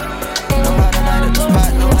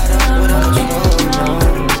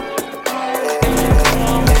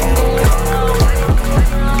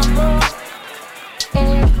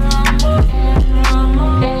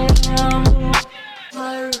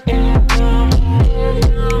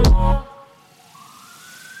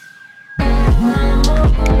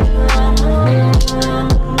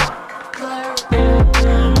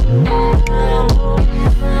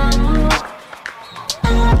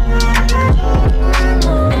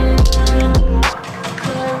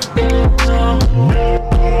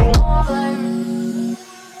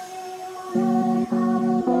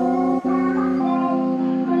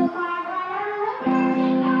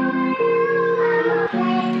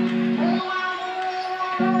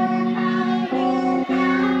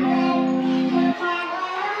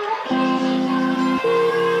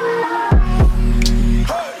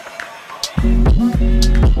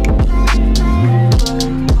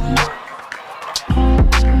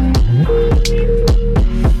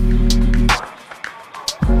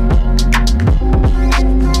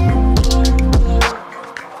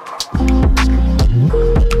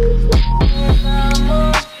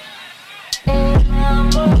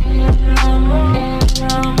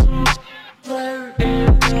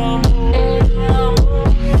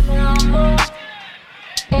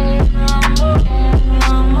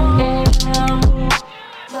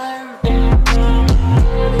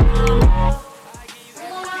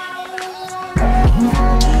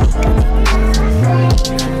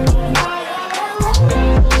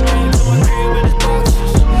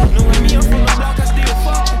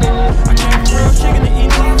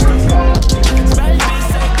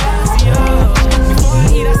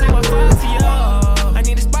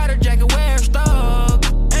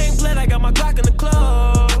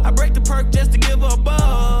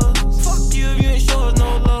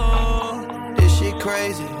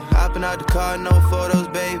 out the car, no photos,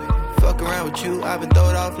 baby. Fuck around with you, I've been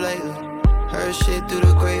throwed off lately. Heard shit through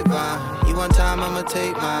the grapevine. You one time, I'ma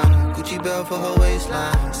take mine. Gucci belt for her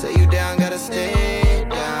waistline. Say you down, gotta stay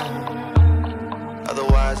down.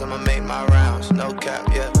 Otherwise, I'ma make my rounds, no cap,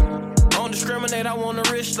 yeah. Don't discriminate, I want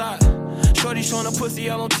a wrist lock. Shorty showing a pussy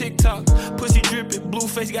all on TikTok. Pussy dripping, blue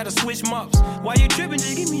face, gotta switch mops. Why you tripping?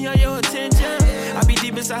 Just give me all your attention. I be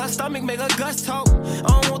deep inside her stomach, make her guts talk. I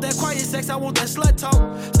don't want that quiet sex, I want that slut talk.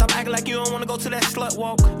 Stop acting like you don't wanna go to that slut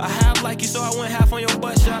walk. I have like you, so I went half on your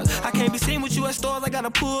butt shot. I can't be seen with you at stores, I gotta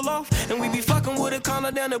pull off. And we be fucking with a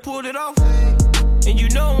collar down and pulled it off. And you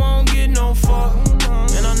know I don't get no fuck.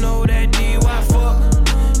 And I know that DY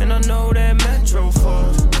fuck. And I know that Metro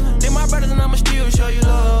fuck. They my brothers and I'ma still show you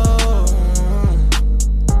love.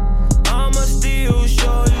 I'ma still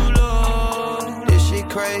show you love. This shit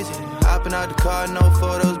crazy. Hopping out the car, no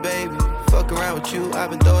photos, baby. Fuck around with you, I've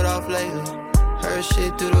been throwed off lately. Heard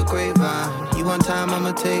shit through the grapevine. You one time,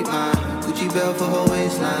 I'ma take mine. Gucci belt for her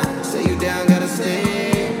waistline. Say you down, gotta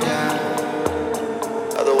stay down.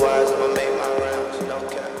 Otherwise, I'ma make my rounds, no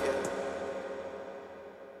cap.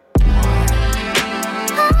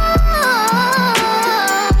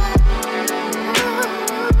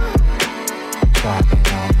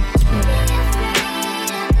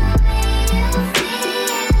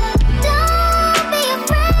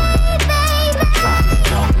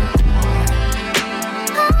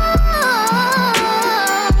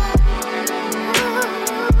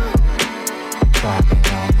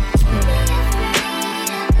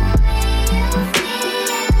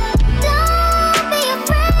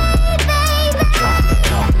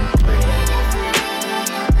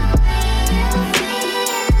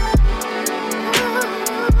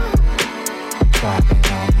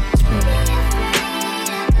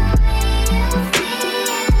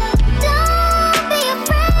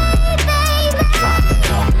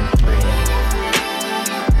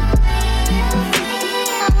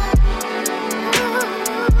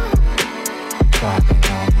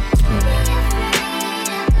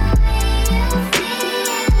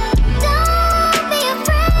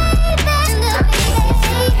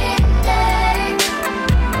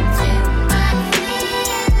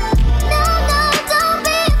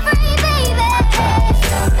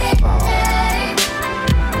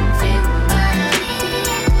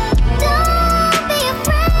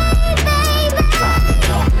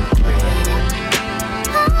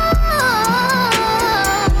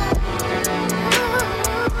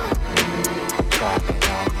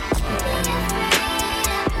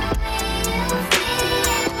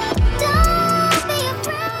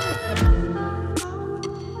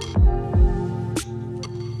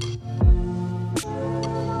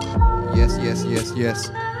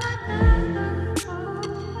 Yes.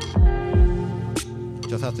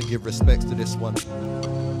 Just have to give respects to this one.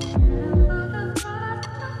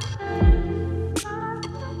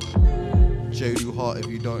 J.Do Hart, if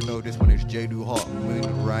you don't know, this one is J.Do Hart,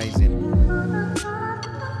 Moon Rising.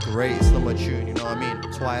 Great summer tune, you know what I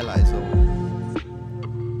mean? Twilight Zone.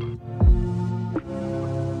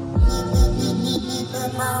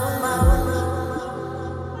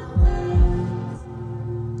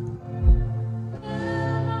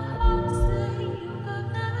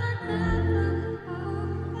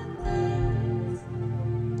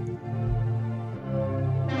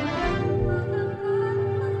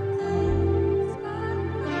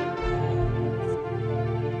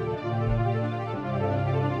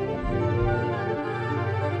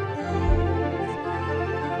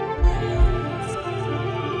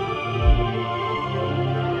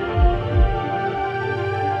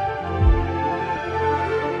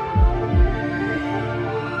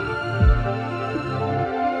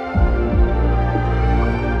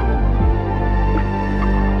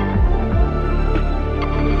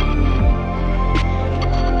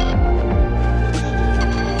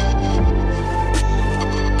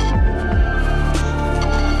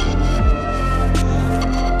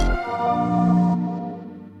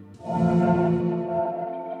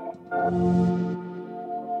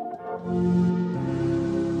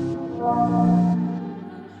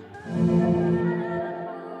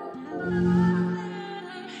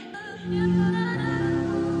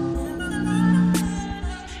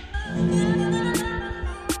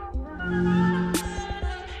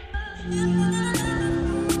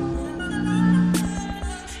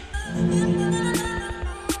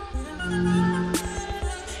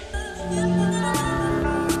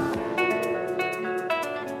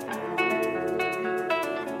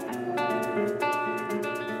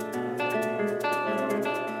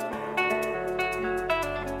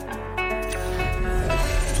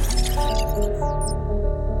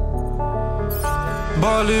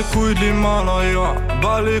 Bas les couilles de l'Himalaya,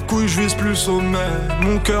 bas les couilles, je vise plus sommet.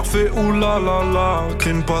 Mon cœur fait oulala,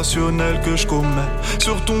 crime passionnel que je commets.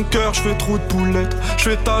 Sur ton cœur, je fais trou de poulette, je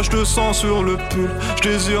fais tache de sang sur le pull. Je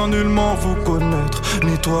désire nullement vous connaître,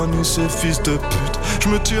 ni toi ni ces fils de pute. Je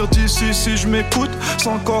me tire d'ici si je m'écoute,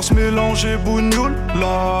 sans corse mélanger bougnoule.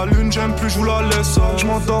 La lune j'aime plus, je vous la laisse. Je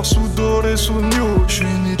m'endors sous doré, sous new. Je suis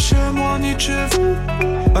ni de chez moi ni de chez vous.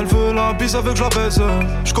 Elle veut la bise avec je la baise.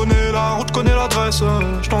 Je connais la route, connais l'adresse.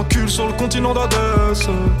 Je t'encule sur le continent d'Adès.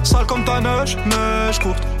 Sale comme ta neige, neige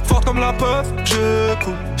courte. Forte comme la peur,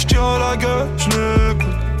 j'écoute. Je tire la gueule, je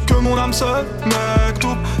n'écoute que mon âme seule, mec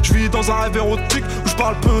tout. Je vis dans un rêve érotique où je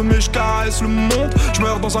parle peu mais je caresse le monde. Je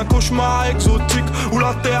meurs dans un cauchemar exotique où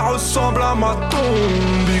la terre ressemble à ma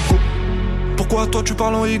tombe. Ego. Pourquoi toi tu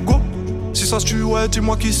parles en ego? Si ça se tue, ouais,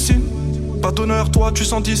 dis-moi qui signe. Pas d'honneur, toi tu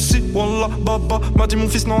sens d'ici. Wallah, baba, m'a dit mon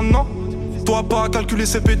fils, non, non. Toi pas calculer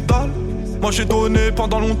ses pétales. Moi j'ai donné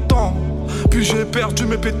pendant longtemps, puis j'ai perdu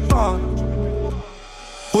mes pétales.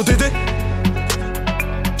 Oh Dédé,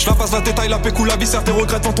 je la passe la détail, la pécou, la viscère, tes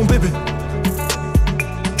regrets devant ton bébé.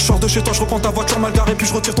 Je sors de chez toi, je reprends ta voiture mal garée, puis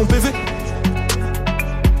je retire ton PV.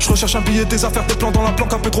 Je recherche un billet, des affaires, des plans dans la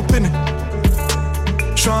planque, un peu trop peiné.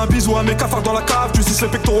 Je fais un bisou à mes cafards dans la cave, tu sais les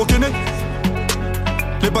pectoraux gainés.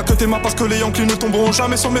 Les bacs que t'aimas parce que les Yankees ne tomberont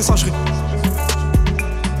jamais sur messagerie.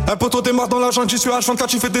 Un poteau démarre dans la jungle, j'y suis H24,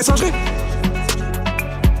 j'y fais des singeries.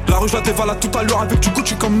 La rue je la dévalade tout à l'heure avec du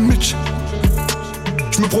Gucci comme Mitch.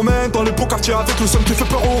 Je me promène dans les beaux quartiers avec le seum qui fait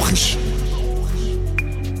peur aux riches.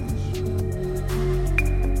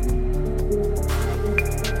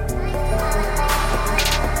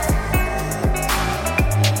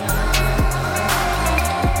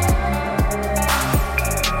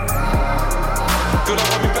 Que la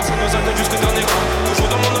famille personne nous attend jusqu'au dernier cran. Toujours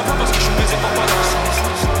dans mon enfant parce que je suis baisé par Padas.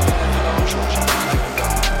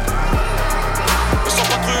 Me sens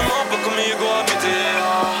pas trop humain, pas comme Hugo habité.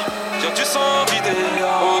 Tiens tu sens vidé.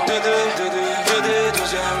 Oh Dédé,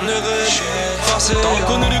 deuxième degré. Forcé. T'en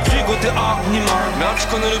connais le prix, côté animal. Merde, je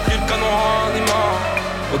connais le prix, le canon animal.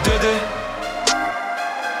 Oh Dédé.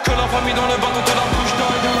 Que la famille dans le bâton te la bouche dans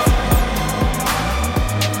le dos.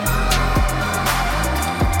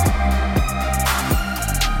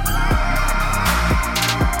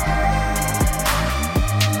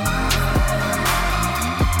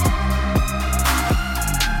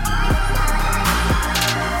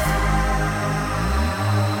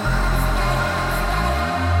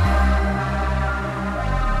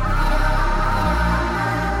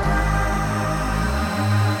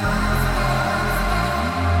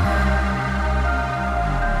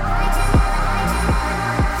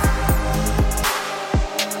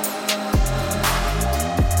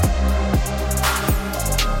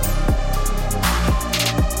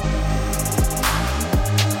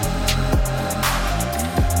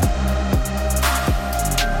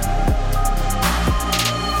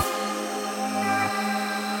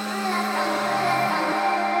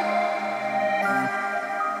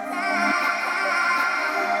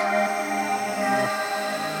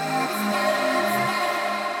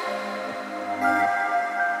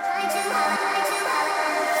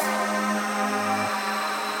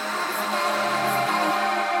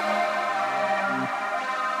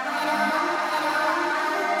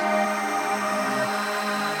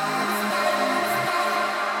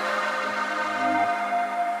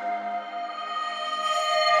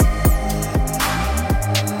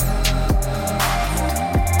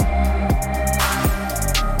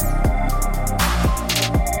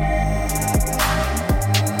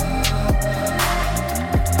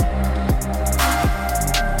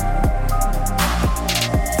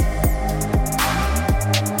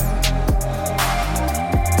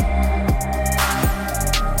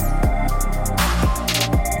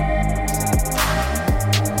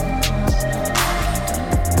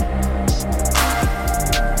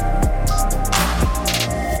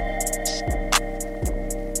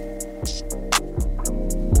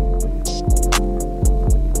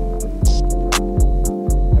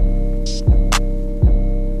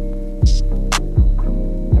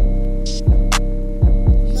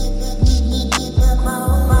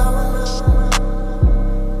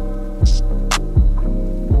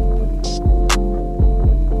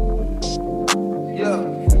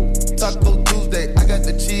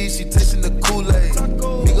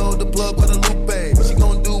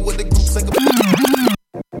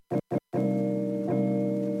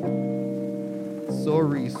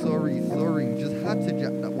 Sorry. Just had to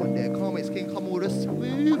jack that one there. Carmex King come with a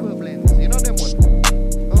smoother blends. You know them one?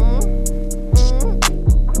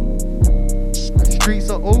 The streets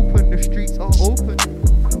are open.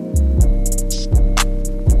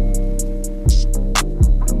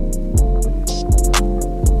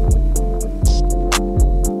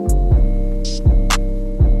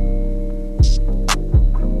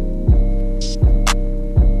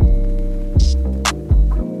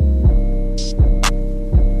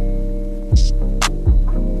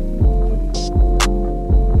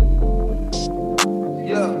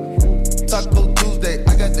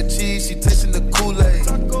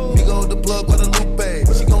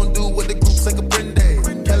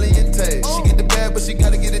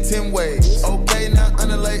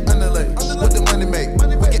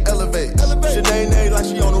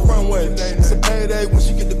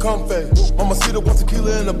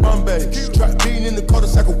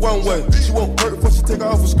 one way. She won't perk before she take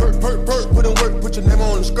off her skirt. Perk, put in work, put your name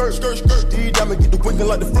on the skirt. These diamonds get the winking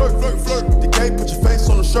like the flirt. The gate, put your face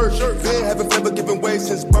on the shirt. Been having flavor giving way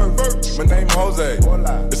since birth. My name Jose.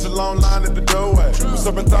 It's a long line at the doorway. We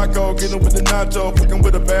serving taco, getting with the nacho. Fucking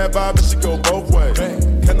with a bad vibe and she go both ways.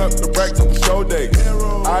 Can up the racks on the show days.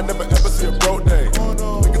 I never ever see a broke day.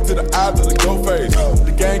 Looking to the eyes of the go face.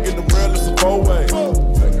 The gang getting real, it's a four-way.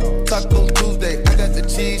 Taco Tuesday, I got the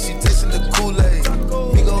cheese, she tasting the Kool-Aid.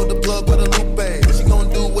 Big ol' the plug with a Lupe. She gon'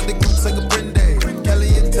 do what the group say a Brinde.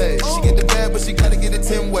 Caliente, she get the bad, but she gotta get it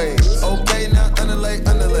 10 ways. Okay, now underlay.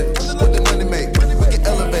 What the money make? We can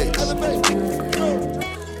elevate.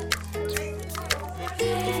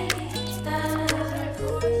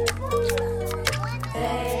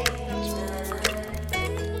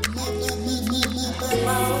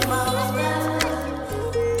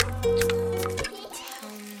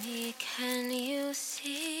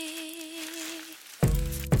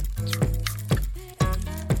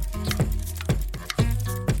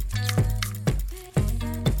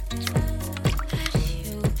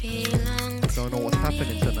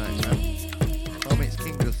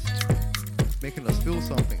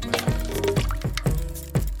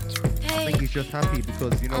 Just happy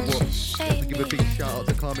because you know what? Have to give a big shout out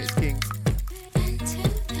to Carmix King.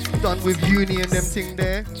 Done with uni and them thing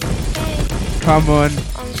there. Come on,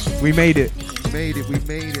 we made it. We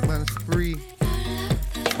made it, man. It's free.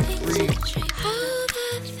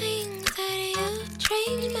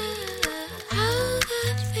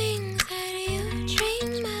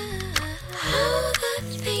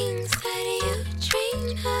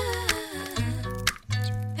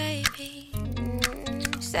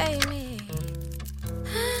 Save me.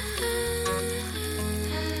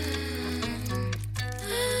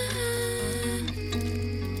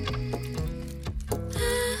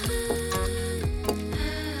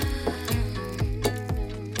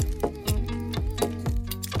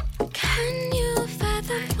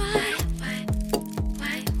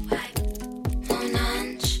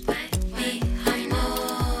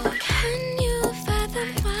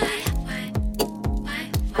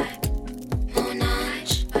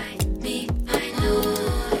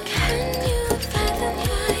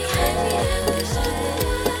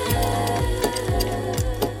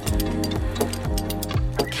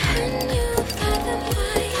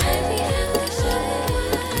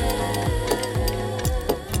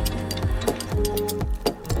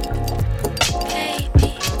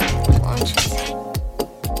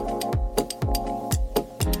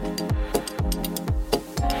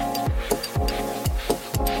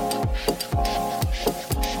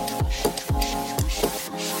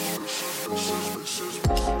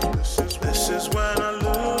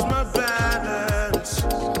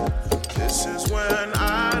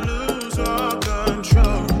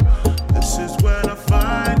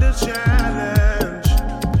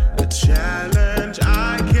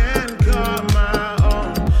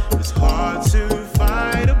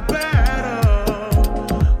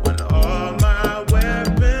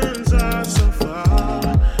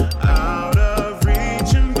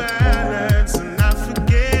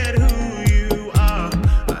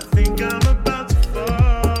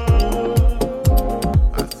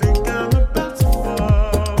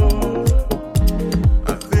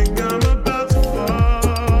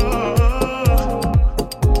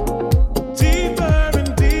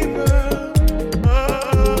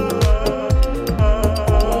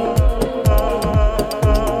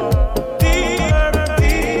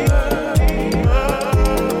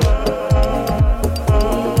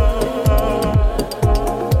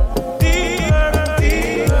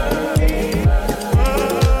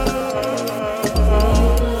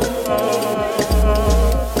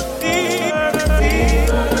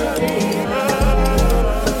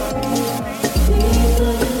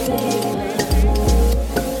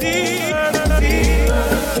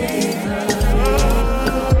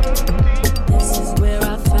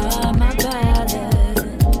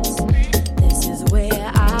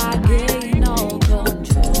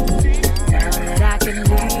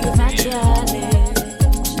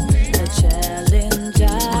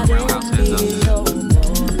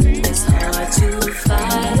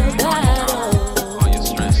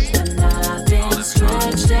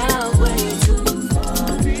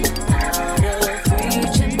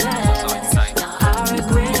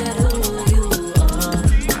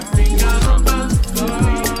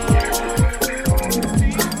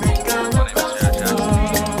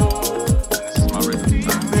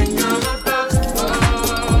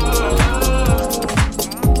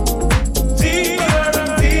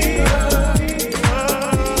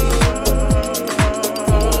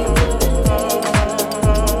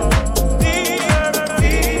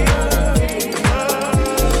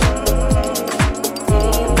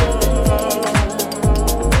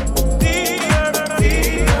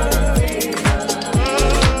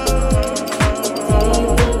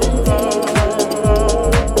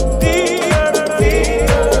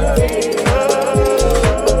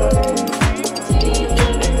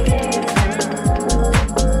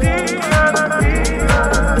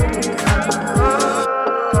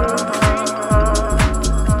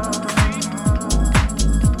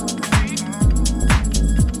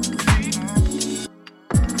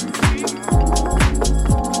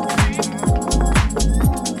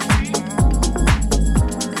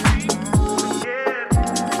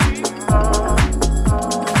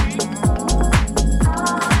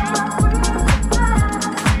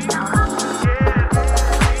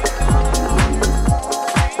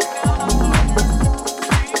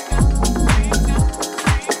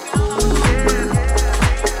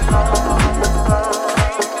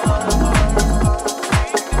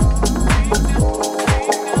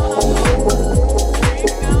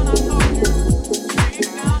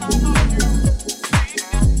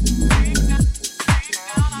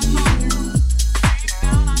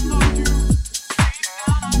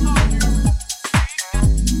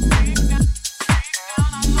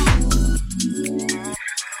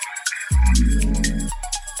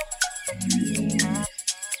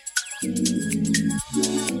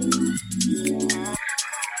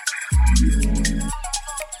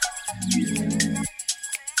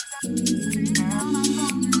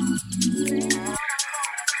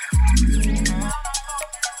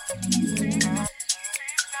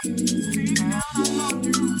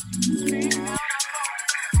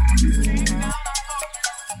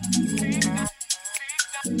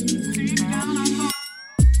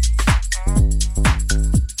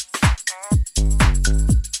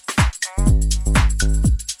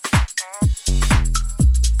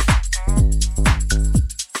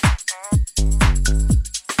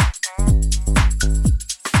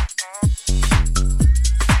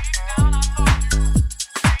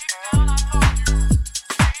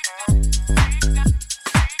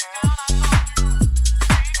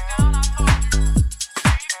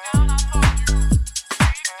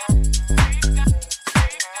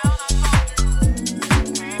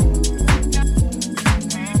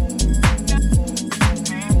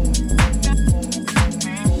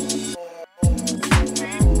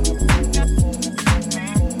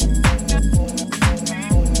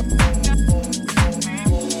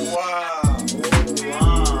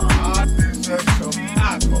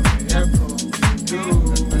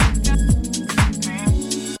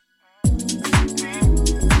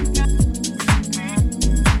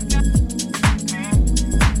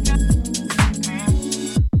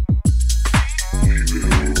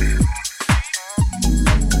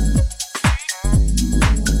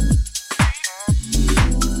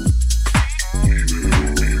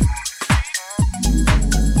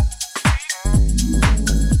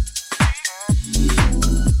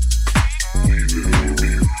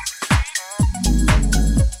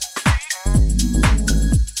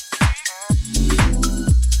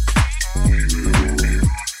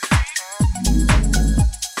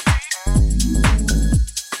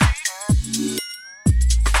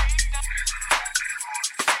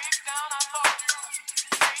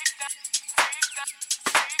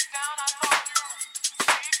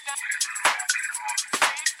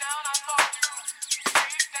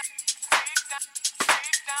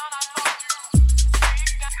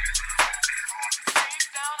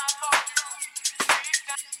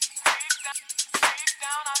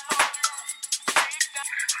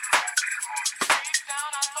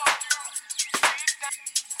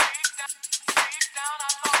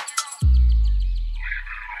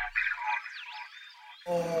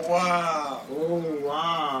 wow. Oh,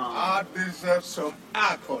 wow. I deserve some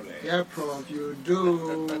accolades. Yeah, Prof, you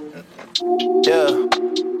do. Yeah,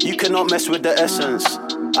 you cannot mess with the essence.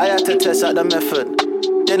 I had to test out the method.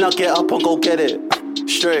 Then I get up and go get it.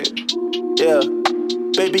 Straight, yeah.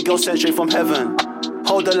 Baby girl sent straight from heaven.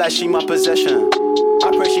 Hold her like she my possession.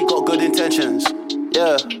 I pray she got good intentions.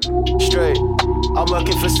 Yeah, straight. I'm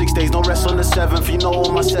working for 6 days, no rest on the 7th. You know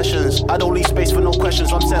all my sessions. I don't leave space for no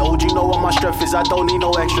questions. I'm settled, you know what my strength is. I don't need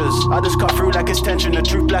no extras. I just cut through like it's tension. The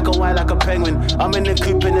truth black and white like a penguin. I'm in the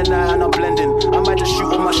coop in the night and I'm blending. I might just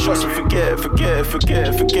shoot all my shots and forget.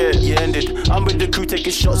 You ended. I'm with the crew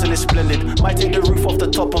taking shots and it's splendid. Might take the roof off the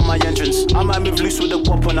top of my entrance. I might move loose with the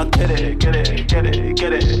guap when I get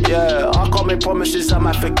it. Yeah, I can't make promises, I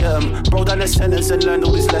might forget them. Broke down the sentence and learned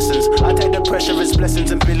all these lessons. I take the pressure as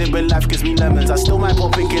blessings and bill it when life gives me lemons. I still might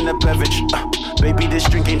pop pink in the beverage. Baby, this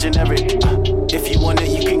drink ain't generic. If you want it,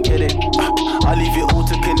 you can get it. I'll leave it all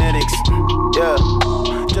to kinetics. Yeah,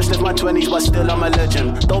 just left my 20s, but still I'm a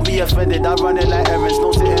legend. Don't be offended, I run it like errands.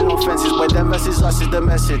 No sitting on fences, but them versus us is the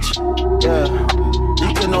message. Yeah,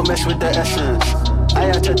 you cannot mess with the essence. I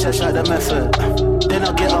had to test out the method. Then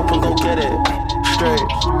I'll get up and go get it. Straight,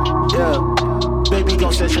 yeah. Baby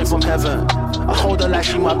girl sent straight from heaven. I hold her like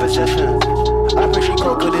she my possession. I pray she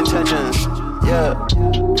got good intentions. Yeah,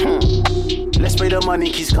 let's pray the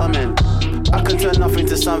money keeps coming. I can turn nothing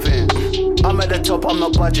to something. I'm at the top, I'm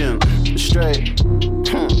not budging. Straight,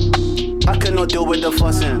 I cannot deal with the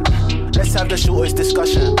fussing. Let's have the shortest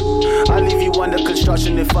discussion. I leave you under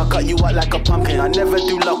construction if I cut you out like a pumpkin. I never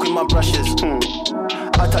do luck with my brushes.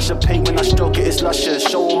 I touch the paint when I stroke it, it's luscious.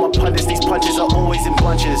 Show all my pundits, these punches are always in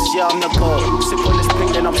bunches. Yeah, I'm the god. Sip on this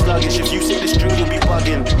pink, then I'm sluggish. If you sip this drink, you'll be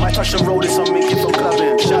bugging. Might touch the roll, it's on making from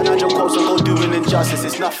clubbing. Shout out your goals and go doing injustice,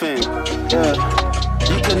 it's nothing. Yeah,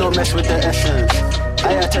 you cannot mess with the essence.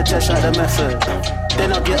 I had to test out the method.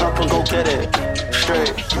 Then I'll get up and go get it.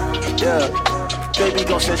 Straight, yeah. Baby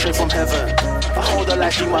girl sent straight from heaven. I hold her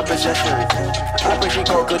like she my possession. I pray she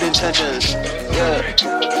got good intentions. Yeah.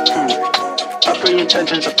 I pray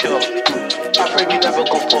intentions are pure. I pray we never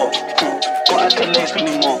go poor. Got accolades for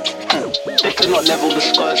me more. They cannot level the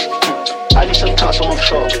scars. I need some touch on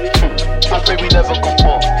offshore. I pray we never go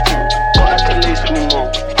poor. Got accolades for me more.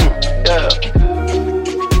 Yeah.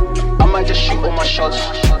 I might just shoot all my shots.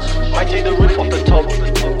 Might take the roof off the top.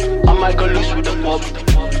 I might go loose with the pop.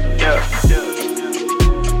 Yeah.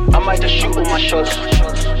 I might just shoot all my shots.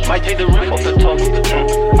 Might take the roof off the top.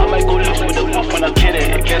 I might go loose with the pop when I get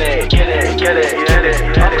it.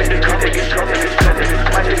 I'm with the crew taking shots and it's credit.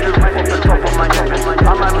 Might take the roof off the top of my head.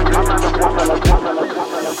 I might be the guap.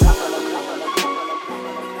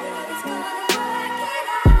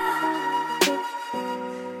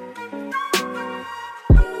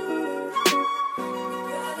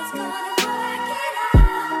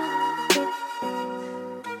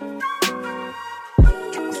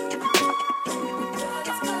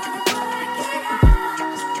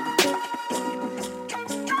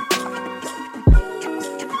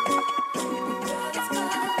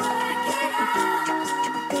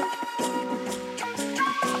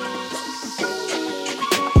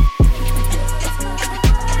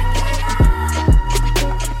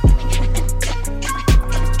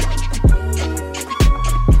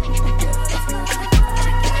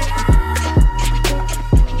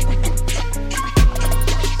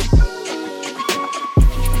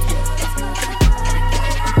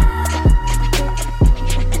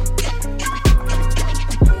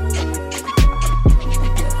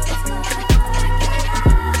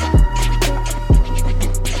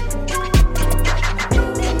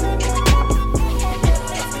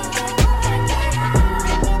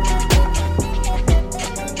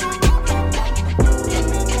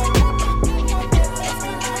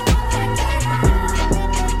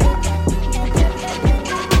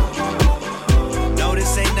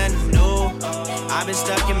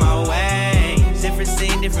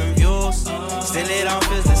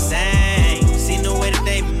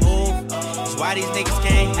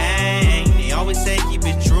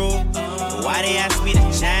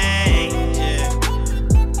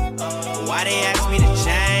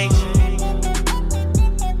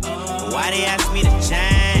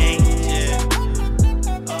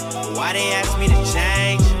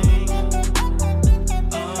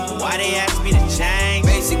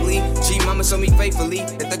 promise on me faithfully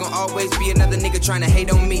that there gon' always be another nigga trying to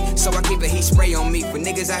hate on me. So I keep a heat spray on me. For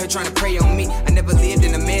niggas out here trying to prey on me. I never lived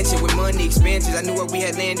in a mansion with money expenses. I knew where we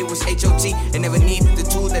had landed was HOT. And never needed the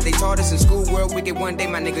tools that they taught us in school. World wicked, one day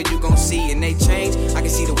my nigga you gon' see. And they change, I can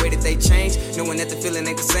see the way that they change. Knowing that the feeling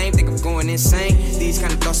ain't the same, think I'm going insane. These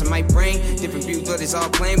kind of thoughts in my brain. Different views, but it's all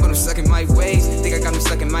plain. But I'm stuck in my ways. Think I got me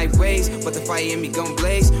stuck in my ways. But the fire in me gon'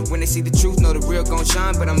 blaze. When they see the truth, know the real gon'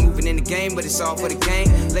 shine. But I'm moving in the game, but it's all for the game.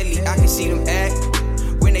 Lately I can see them act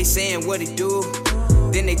when they saying what it do.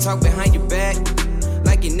 Then they talk behind your back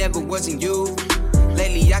like it never wasn't you.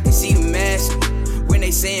 Lately I can see the mask when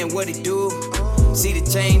they saying what it do. See the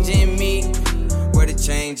change in me, where the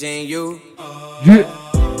change in you.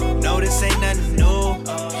 No, this ain't nothing new.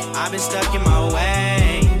 I've been stuck in my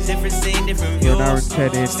ways. Different scene, different views.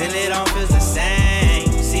 Still it all feels the same.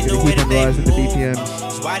 See the way that they move.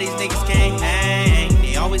 That's why these niggas can't hang.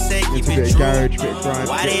 They always say keep it true. Garage, bit of grime,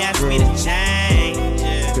 why they ask me to change?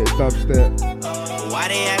 Yeah. Bit of dubstep. Why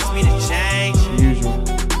they ask me to change? The usual.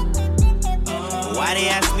 Why they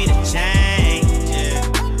ask me to change? Yeah.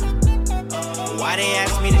 Why they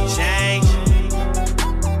ask me to change?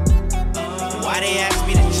 Why they ask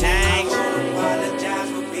me to change? Apologize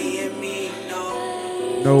for being me.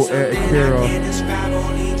 No air Akira.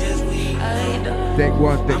 Deck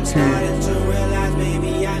 1, deck 2.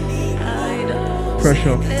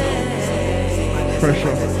 Pressure.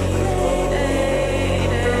 Pressure.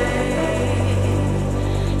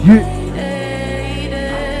 Yeah.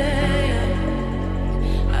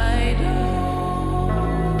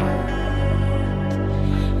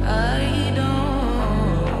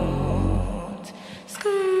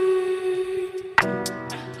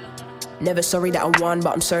 Never sorry that I won,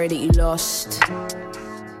 but I'm sorry that you lost.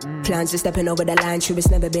 Plans are stepping over the line, true, it's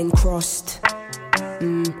never been crossed.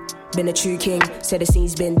 Been a true king, said the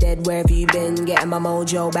scene's been dead, where have you been? Getting my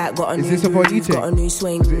mojo back, got a new groove, got a new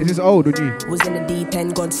swing. Is this old or new? Was in the deep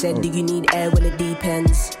end, God said, do you need air? Well, it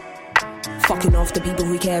depends. Fucking off the people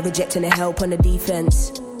who care, rejecting the help on the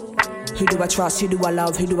defense. Who do I trust, who do I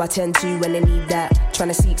love, who do I tend to when they need that? Trying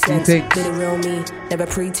to seek sense, be the real me, never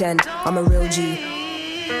pretend, I'm a real G.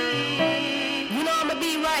 You know I'ma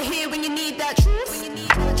be right here when you need that truth.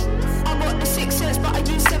 I got the 6 cents, but I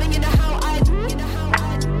use 7, you know how I do.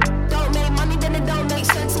 Don't make money, then it don't make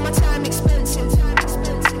sense, and my time expensive.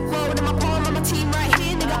 Roll in my palm, on my team right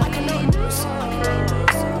here, nigga, I cannot lose.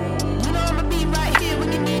 You know I'ma be right here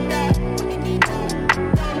when you need that.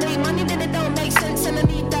 Don't make money, then it don't make sense, and I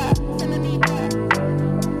need that.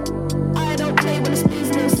 I don't play when it's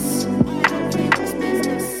business.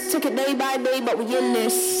 Took it day by day, but we in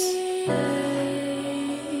this.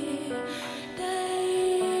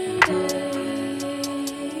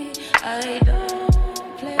 I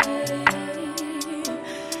don't play.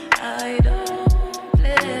 I don't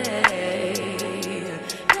play.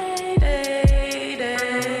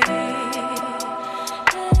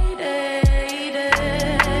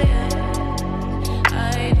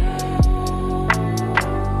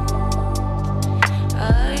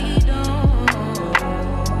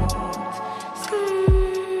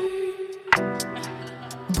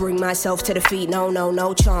 Bring myself to the feet,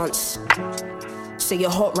 no chance. So you're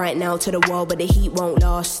hot right now to the wall, but the heat won't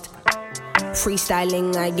last.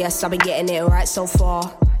 Freestyling, I guess I've been getting it right so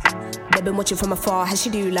far. They've been watching from afar, how she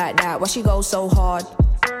do like that? Why she go so hard?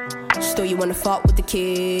 Still you wanna fuck with the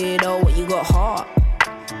kid, oh, what you got heart?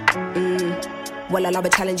 Well, I love a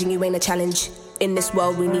challenge and you ain't a challenge. In this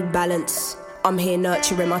world we need balance. I'm here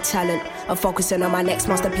nurturing my talent. I'm focusing on my next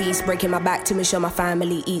masterpiece. Breaking my back to make sure my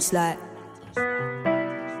family eats like.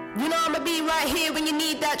 You know I'ma be right here when you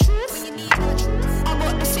need that truth. I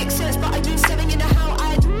got the 6 cents, but I use 7, you know how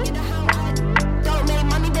I do. Don't make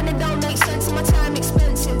money, then it don't make sense, and my time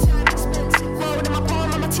expensive. Roll in my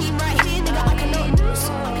palm, on my team right here, nigga, I cannot lose.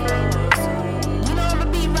 You know I'ma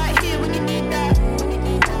be right here when you need that.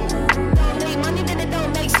 Don't make money, then it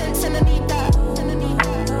don't make sense, and I need that.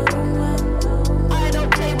 I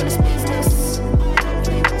don't play when it's business.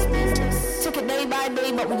 Took it day by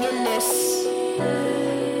day, but we in this.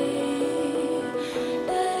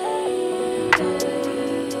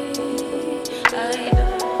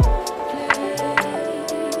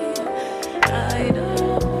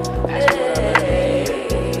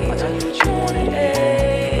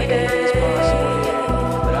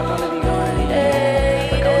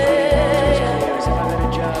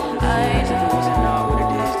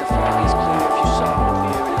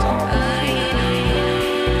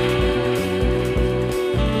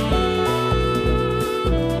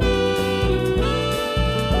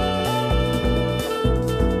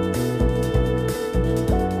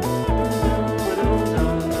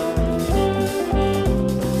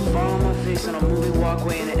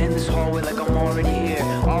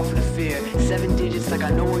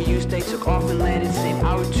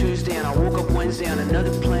 Wednesday on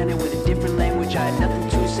another planet with a different language. I had nothing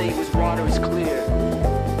to say, it was water, it's clear.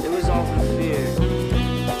 It was all from fear.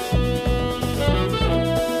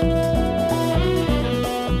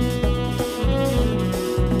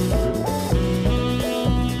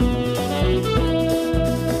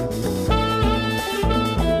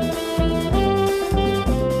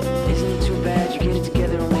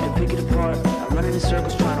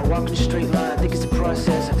 Circles trying to walk in a straight line. I think it's a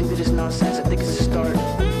process. I think that it's nonsense. I think it's a start.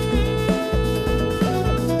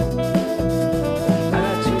 I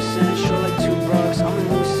got 2 cents, short like $2. I'm a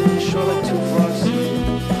loose end, short like 2 frogs.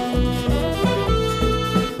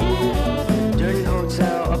 Dirty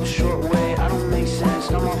hotel, up a short way. I don't make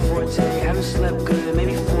sense, no more forte. Haven't slept good,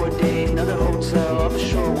 maybe 4 days. Another hotel, up a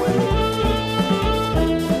short way.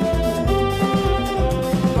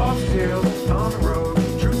 Off field, on the road.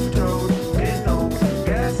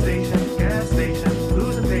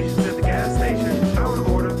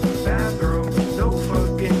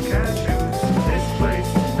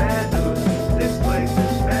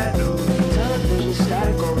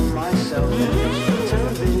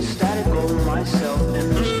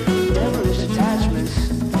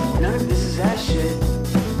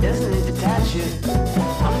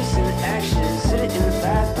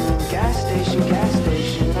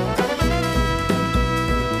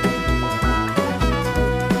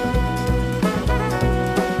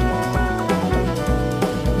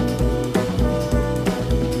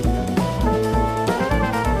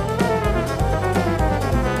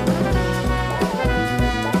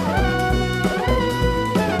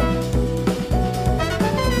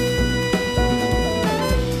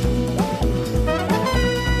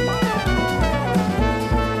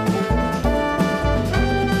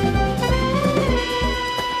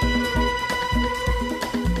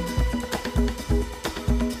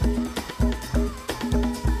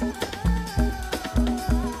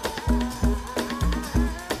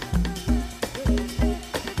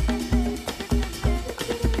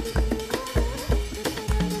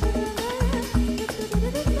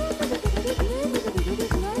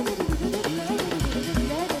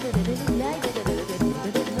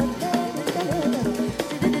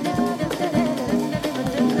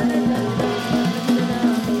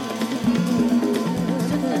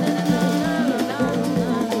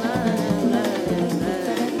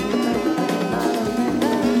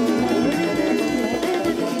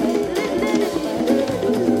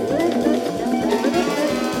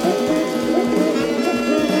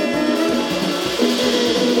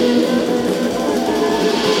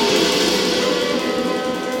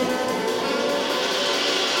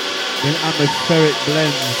 Atmospheric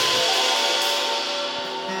blends.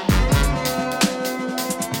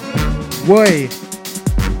 Why?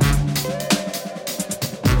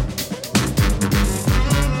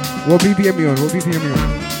 What BPM you on? What BPM you on?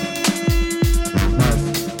 Nice.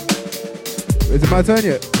 Is it my turn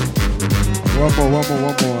yet? One more.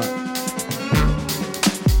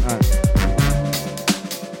 Alright.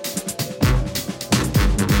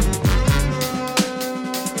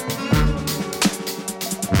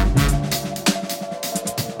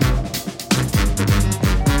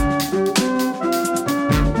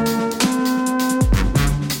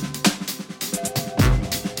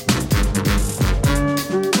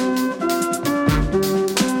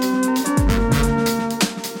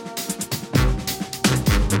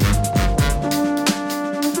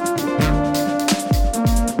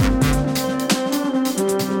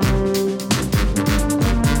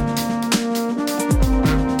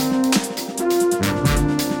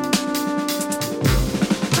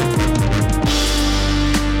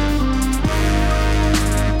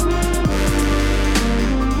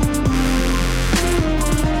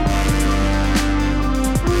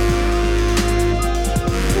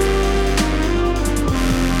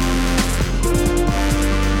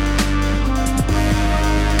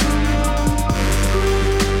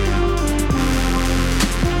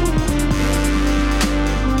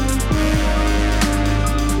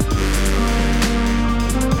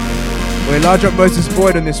 Large up Moses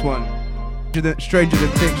Boyd on this one. Stranger than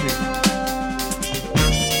fiction.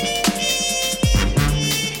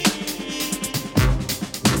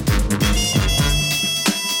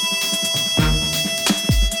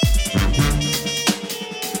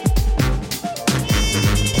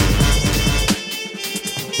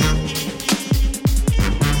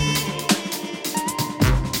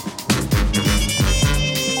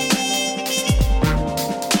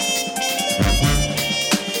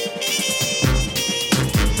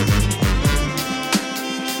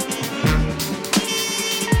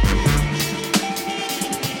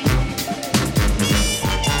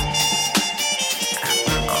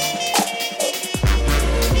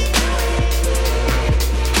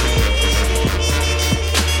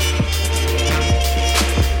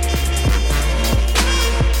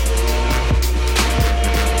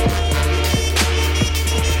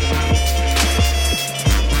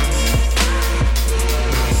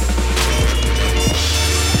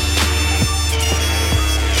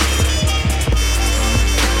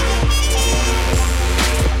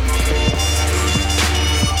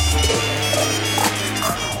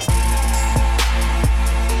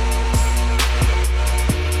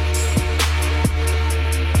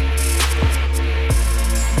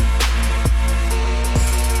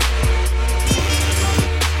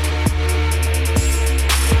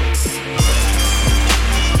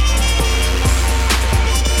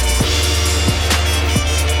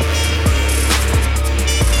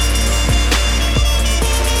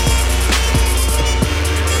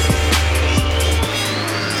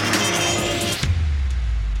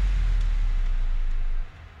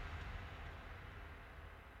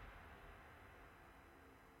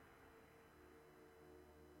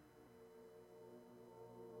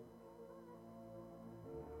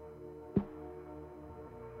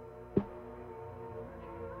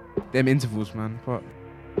 Them intervals, man. Fuck.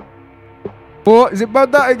 What? Is it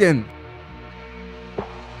about that again?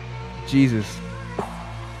 Jesus.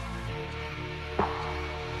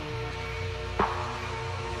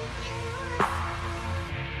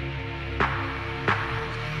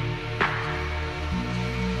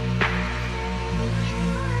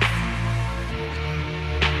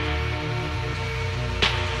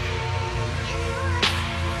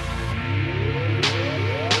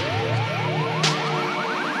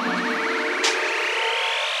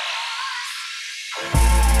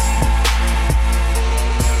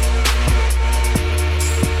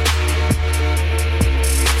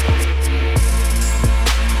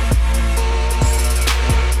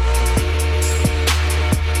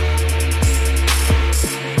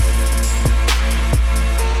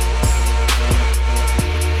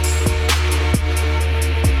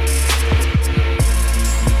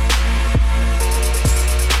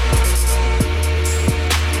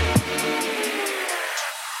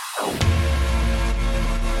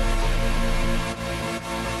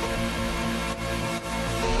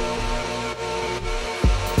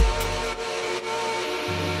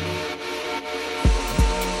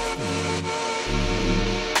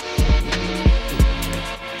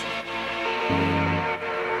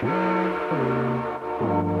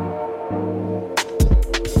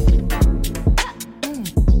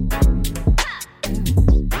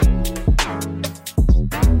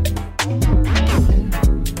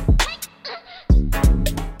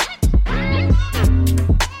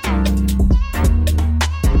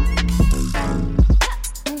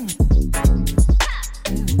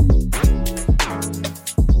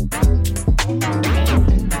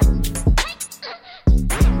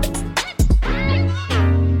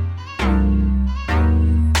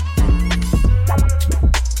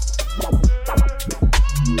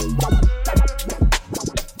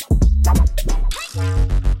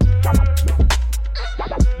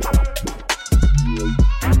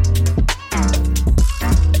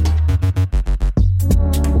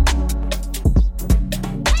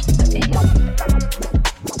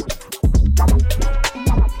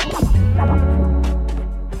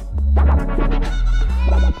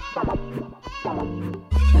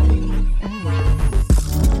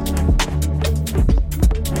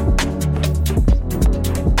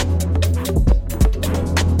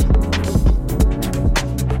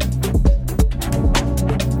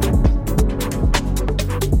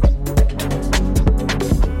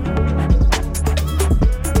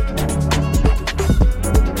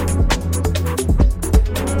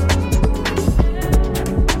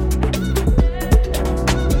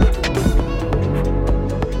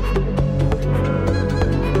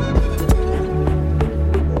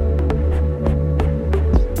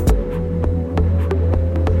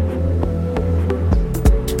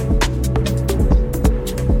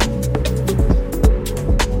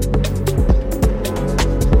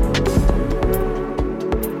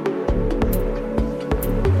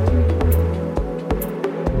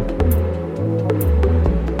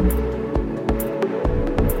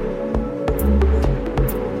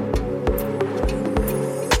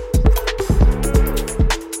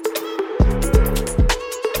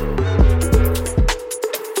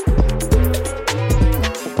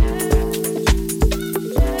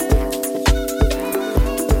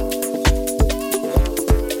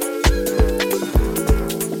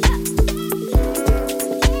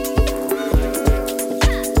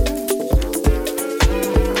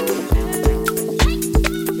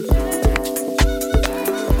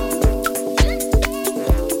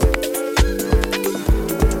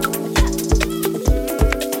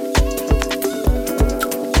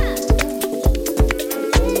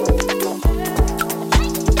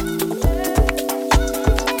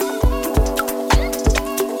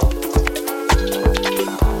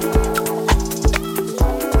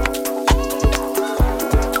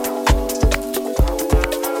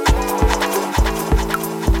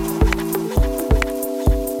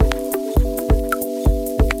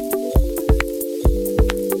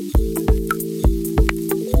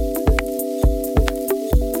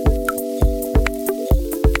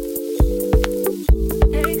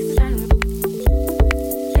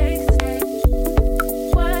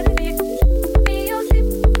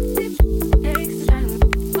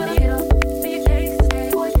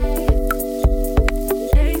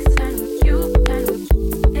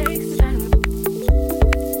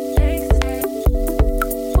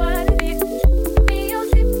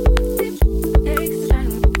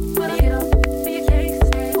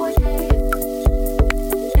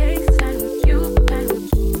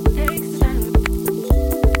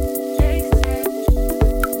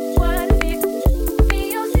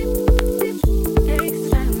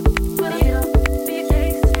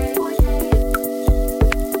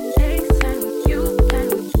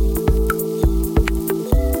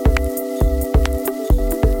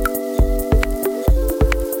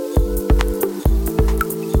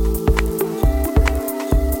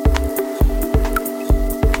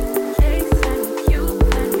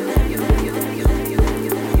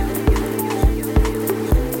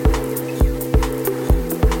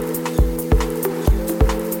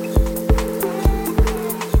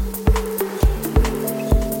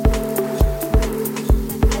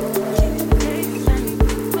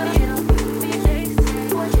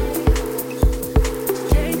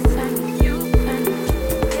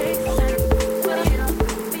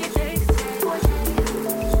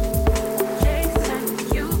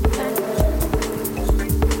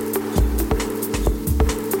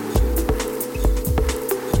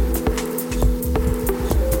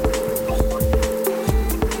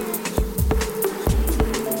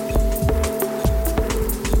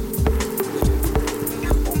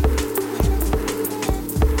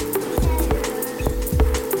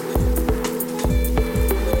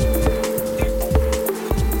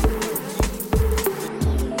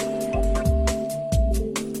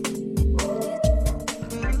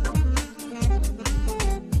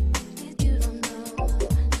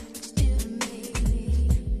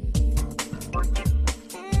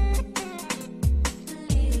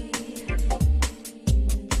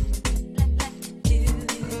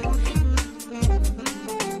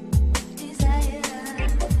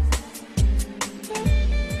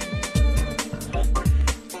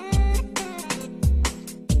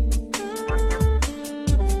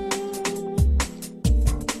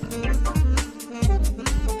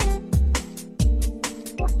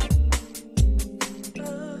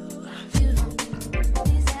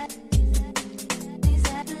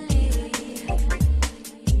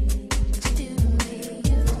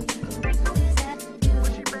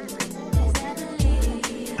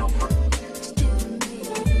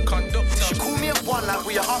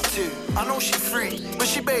 we are up to. I know she free, but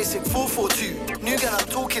she basic 442. New girl I'm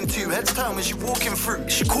talking to, heads turn when she walking through.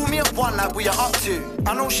 She call me at 1 like we are up to.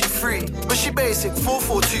 I know she free, but she basic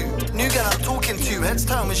 442. New girl I'm talking to, heads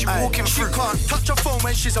turn when she walking through. She can't touch her phone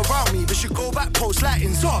when she's around me, but she go back post like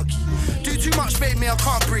Inzaghi. Do too much, babe, me I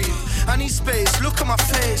can't breathe. I need space, look at my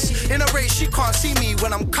face. In a race, she can't see me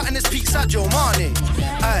when I'm cutting this peak Sadio Mane.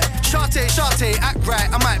 Sharte, act right,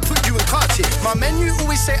 I might put you in Cartier. My menu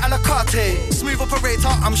always say a la carte. Smooth operator,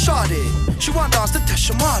 I'm Sade. She want dance to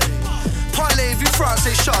Teshamade. Parlay, vu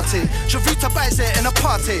français, charte. Je vu ta baise in a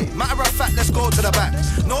party. Matter of fact, let's go to the back.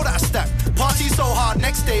 Know that I stack. Party so hard,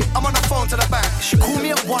 next day, I'm on the phone to the bank. She call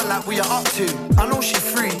me at 1 like we are up to. I know she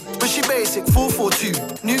free, but she basic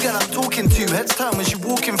 442. New girl I'm talking to, heads turn when she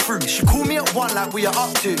walking through. She call me at 1 like we are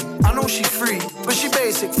up to. I know she free, but she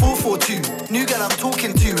basic 442. New girl I'm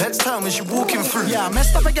talking to, heads turn when she walking through. Yeah, I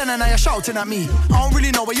messed up again and now you're shouting at me. I don't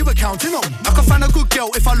really know what you were counting on. I can find a good girl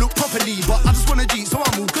if I look properly, but I just wanna G, so I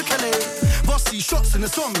move quickly. Bossy shots in the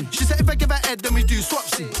song. She said if I give her head, then we do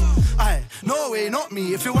swapsy. Aye, no way, not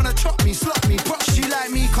me. If you wanna chop me, slap me. She like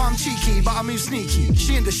me, calm cheeky, but I move sneaky.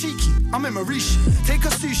 She in the sheiky, I'm in Maurice. Take her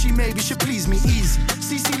sushi, maybe she please me easy.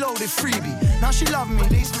 CC loaded freebie. Now she love me.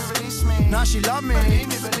 Release me. Now she love me.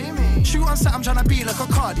 Believe me. Shoot on set, I'm tryna be like a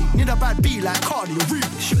Cardi. Need a bad B like Cardi.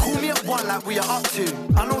 She call me at 1 like we are up to.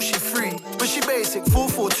 I know she free, but she basic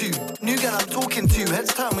 442. New girl I'm talking to,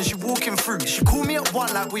 heads turn when she walking through. She call me at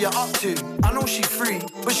 1 like we are up to. I know she free,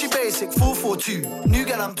 but she basic 442. New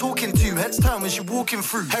girl I'm talking to, heads turn when she walking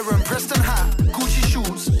through. Heron Preston hat, Gucci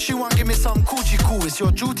shoes. She want give me some coochie cool. It's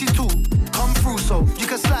your duty too. Come through so you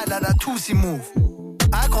can slide like that Tootsie move.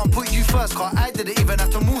 I can't put you first, cause I didn't even have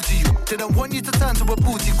to move to you. Didn't want you to turn to a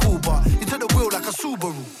booty cool, but you took the wheel like a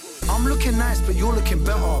Subaru. I'm looking nice, but you're looking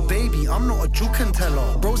better. Baby, I'm not a juke and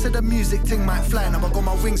teller. Bro said the music thing might fly, now I got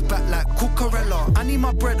my wings back like Cucurella. I need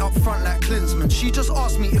my bread up front like Klinsman. She just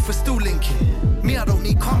asked me if we're still linking. Me, I don't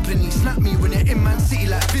need company. Snap me when you're in Man City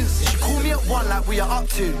like Vincent. She call me at 1 like we are up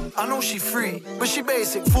to. I know she free, but she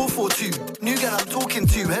basic 442. New girl I'm talking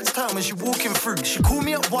to, heads turn when she walking through. She call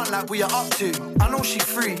me at 1 like we are up to. I know she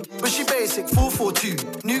free, but she basic 442.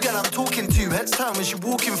 New girl I'm talking to, heads turn when she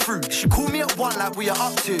walking through. She call me at 1 like we are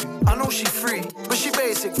up to. I know she free, but she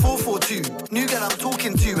basic 442. New girl I'm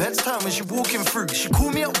talking to, heads turn when she walking through. She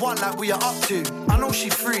call me at 1 like we are up to. I know she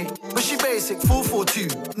free, but she basic 442.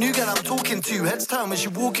 New girl I'm talking to, heads turn when she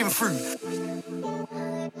walking through.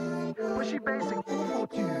 But she basic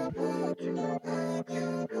 442.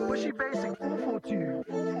 But she basic 442.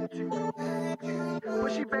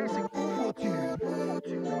 But she basic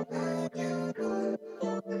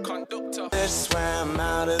 442. Conductor. They swam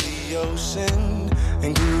out of the ocean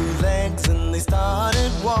and grew legs and they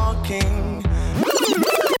started walking.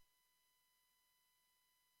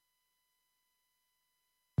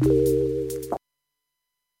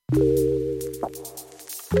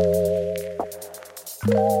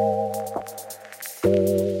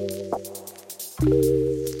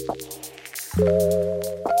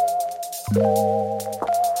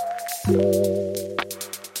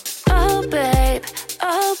 Oh babe,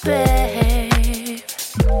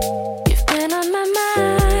 you've been on my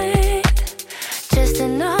mind. Just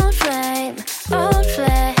an old flame.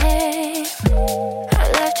 I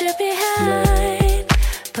left you behind,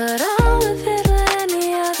 but all of it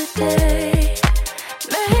any other day.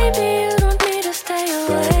 Maybe you don't need to stay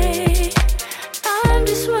away. I'm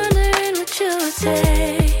just wondering what you would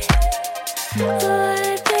say. Would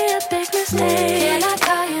it be a big mistake? Can I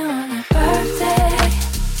call you on your birthday?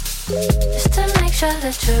 Just to make sure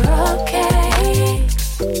that you're okay.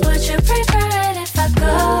 Would you prefer it if I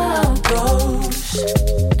go ghost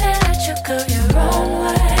and let you go your own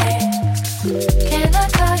way? Can I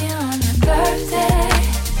call you on your birthday?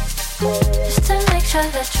 Just to make sure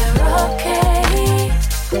that you're okay.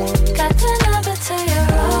 Got the number to your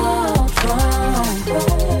old phone,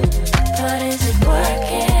 but is it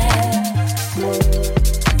working?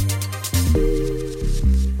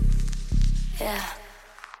 Yeah.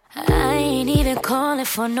 I ain't even calling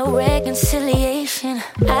for no reconciliation.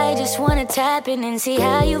 I just wanna tap in and see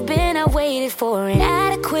how you've been. I waited for an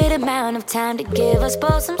adequate amount of time to give us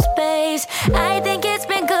both some space. I think it's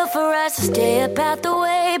been good for us to stay up out the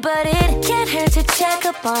way, but it can't hurt to check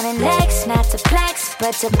up on an ex, not to flex,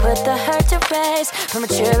 but to put the hurt to rest. For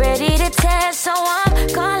maturity to test, so I'm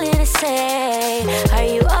calling to say, are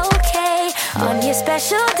you okay on your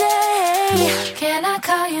special day? Can I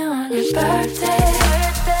call you on your birthday?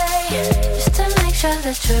 Just to make sure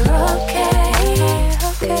that you're okay.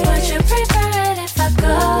 Would you prefer it if I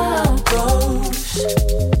go ghost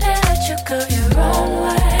and let you go your own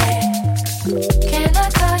way? Can I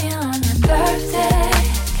call you on your birthday?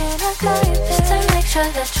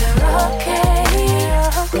 sure that you're okay.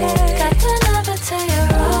 Got the number to your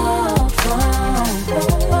own phone.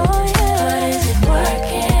 Oh yeah, but is it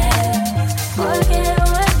working? Working.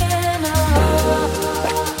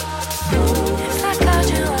 If I called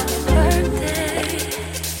you on your birthday,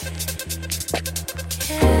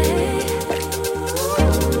 yeah,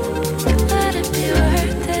 let it be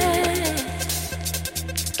worth it.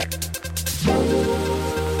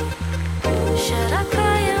 Should I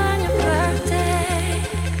call you on your birthday?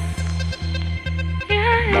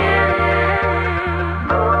 Yeah, yeah.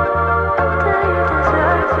 Do you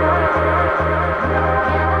deserve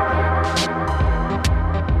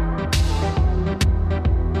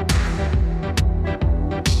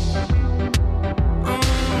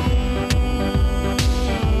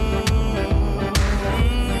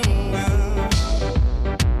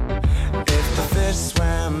If the fish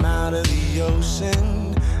swam out of the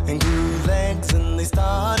ocean and grew legs and they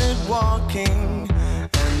started walking,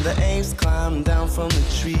 and the apes climbed down from the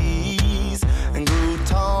trees and grew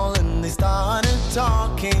tall and they started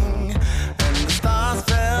talking, and the stars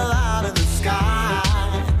fell out of the sky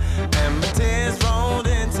and my tears rolled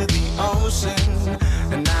into the ocean,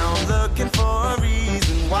 and now I'm looking for a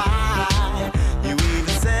reason why you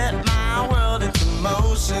even set my world into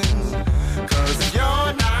motion. 'Cause if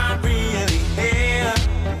you're not really here,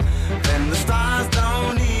 then the stars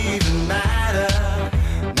don't even matter.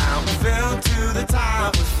 Now I'm filled to the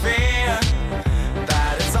top with fear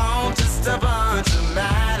that it's all just a bunch of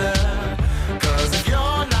matter. 'Cause if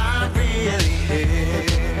you're not really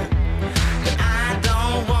here, then I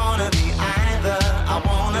don't wanna be either. I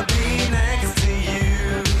wanna be next to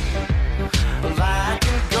you. Black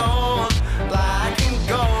and gold, black and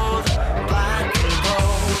gold, black and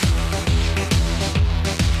gold.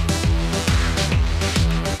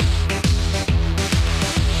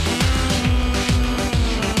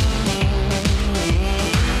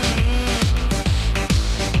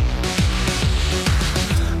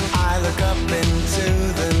 I look up into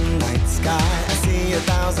the night sky. I see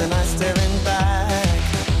 1,000 eyes staring back.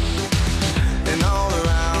 And all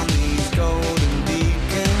around these golden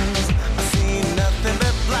beacons, I see nothing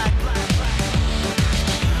but black.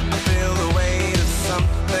 I feel the weight of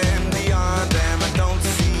something beyond them. I don't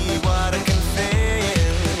see what I can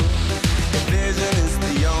feel. If vision is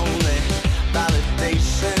the only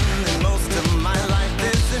validation, then most of my life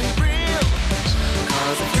isn't real.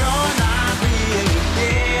 'Cause if you're not really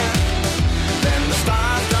here, then the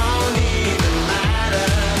stars don't even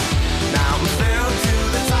matter. Now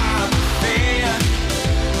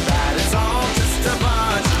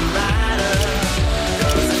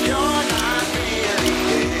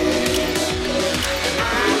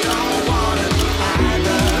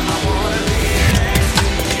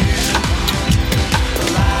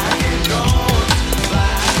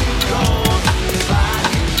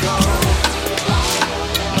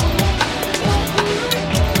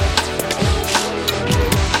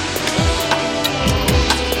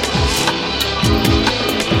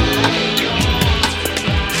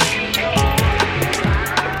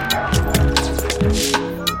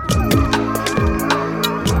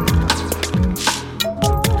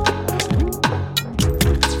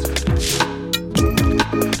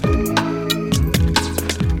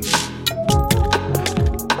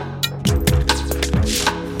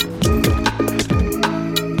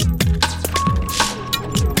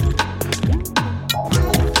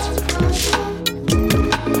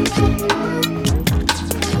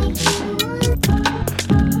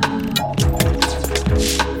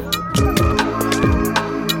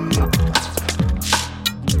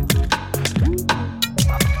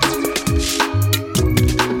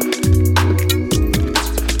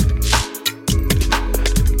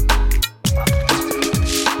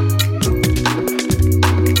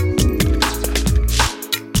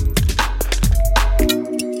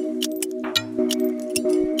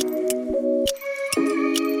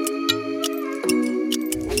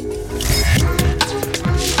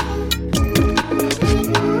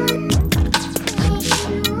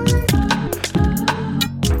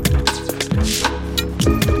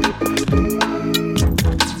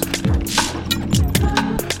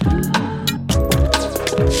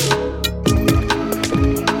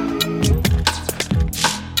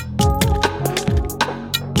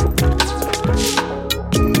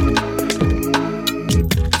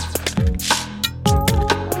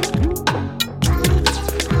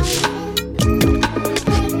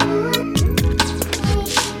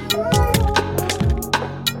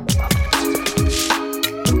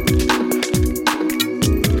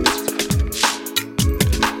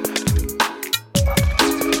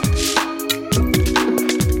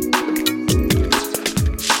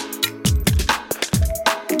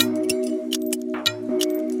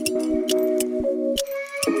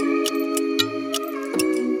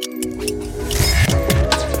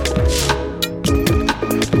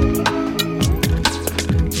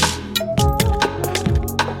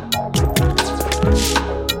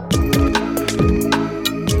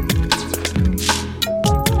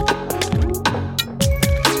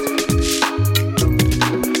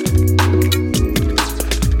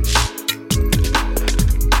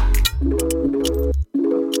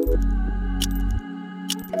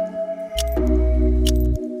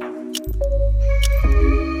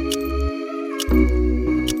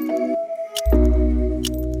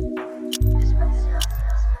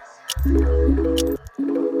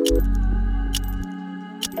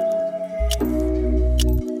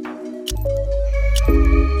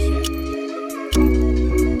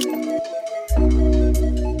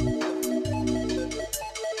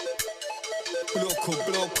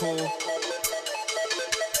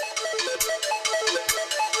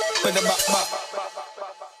with the back.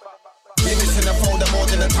 Limits in the folder more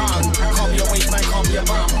than a tongue. Can't be a waste man, can't be a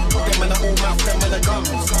bum. Them in the all mouth, them in the gums.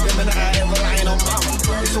 Them in the eye, ever lying on mum.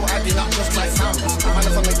 It's all adding up just like sums. Man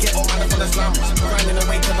from the ghetto, man from the slums. Grinding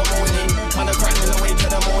away to the morning. Man grinding away to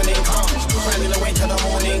the morning comes. Grinding away to the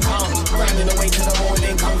morning comes. Grinding away to the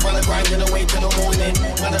morning comes. Man grinding away to the morning.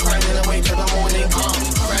 Man grinding away to the morning comes.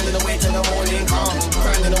 Grinding away to the morning comes.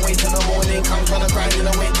 Grinding away to the morning comes. Man grinding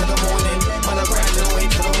away to the morning. Man grinding away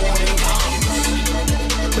to the morning comes.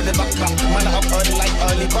 With the back, man up early like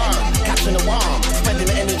early barn. Catching the worm, spreading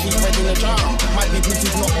the energy, spreading the charm. My business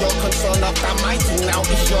is not your concern, up that mighty, now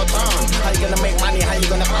it's your turn. How you gonna make money, how you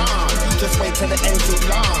gonna earn? Just wait till the end to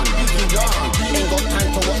learn. You learn, ain't got time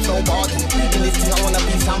to watch nobody. In this thing I wanna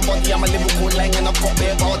be somebody, I'm a lyrical lang and I've got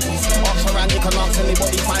bare bodies. Ask around, you can ask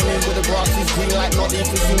anybody, find me with the grass is green like noddy. If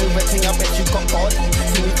you see me wetting, I bet you got body.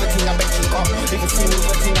 See me wetting, I bet you got. If you see me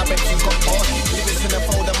wetting, I bet you got body. Lyrics in the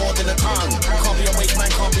folder more than a tongue. Can't be a waste man,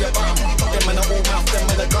 can't be a bum. Them in the all mouth, them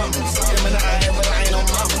in the gums. Them in the eye, ever lying on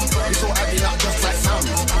mum. It's all adding up just like sums.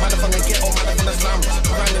 Man from the ghetto, man from the slums.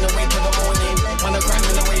 Grinding away to the morning. Man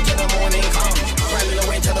grinding away to the morning comes. Grinding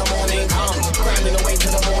away to the morning comes. Grinding away to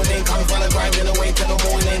the morning comes. Man grinding away to the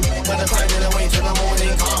morning. Man grinding away to the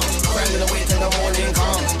morning comes. Grinding away to the morning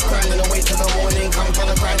comes. Grinding away to the morning comes.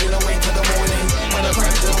 Man grinding away to the morning. Man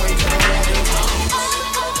grinding away to the morning comes.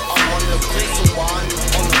 On the gristle one,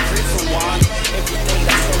 on the gristle one. Every day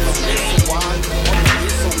that's on the gristle one, on the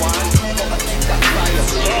gristle one.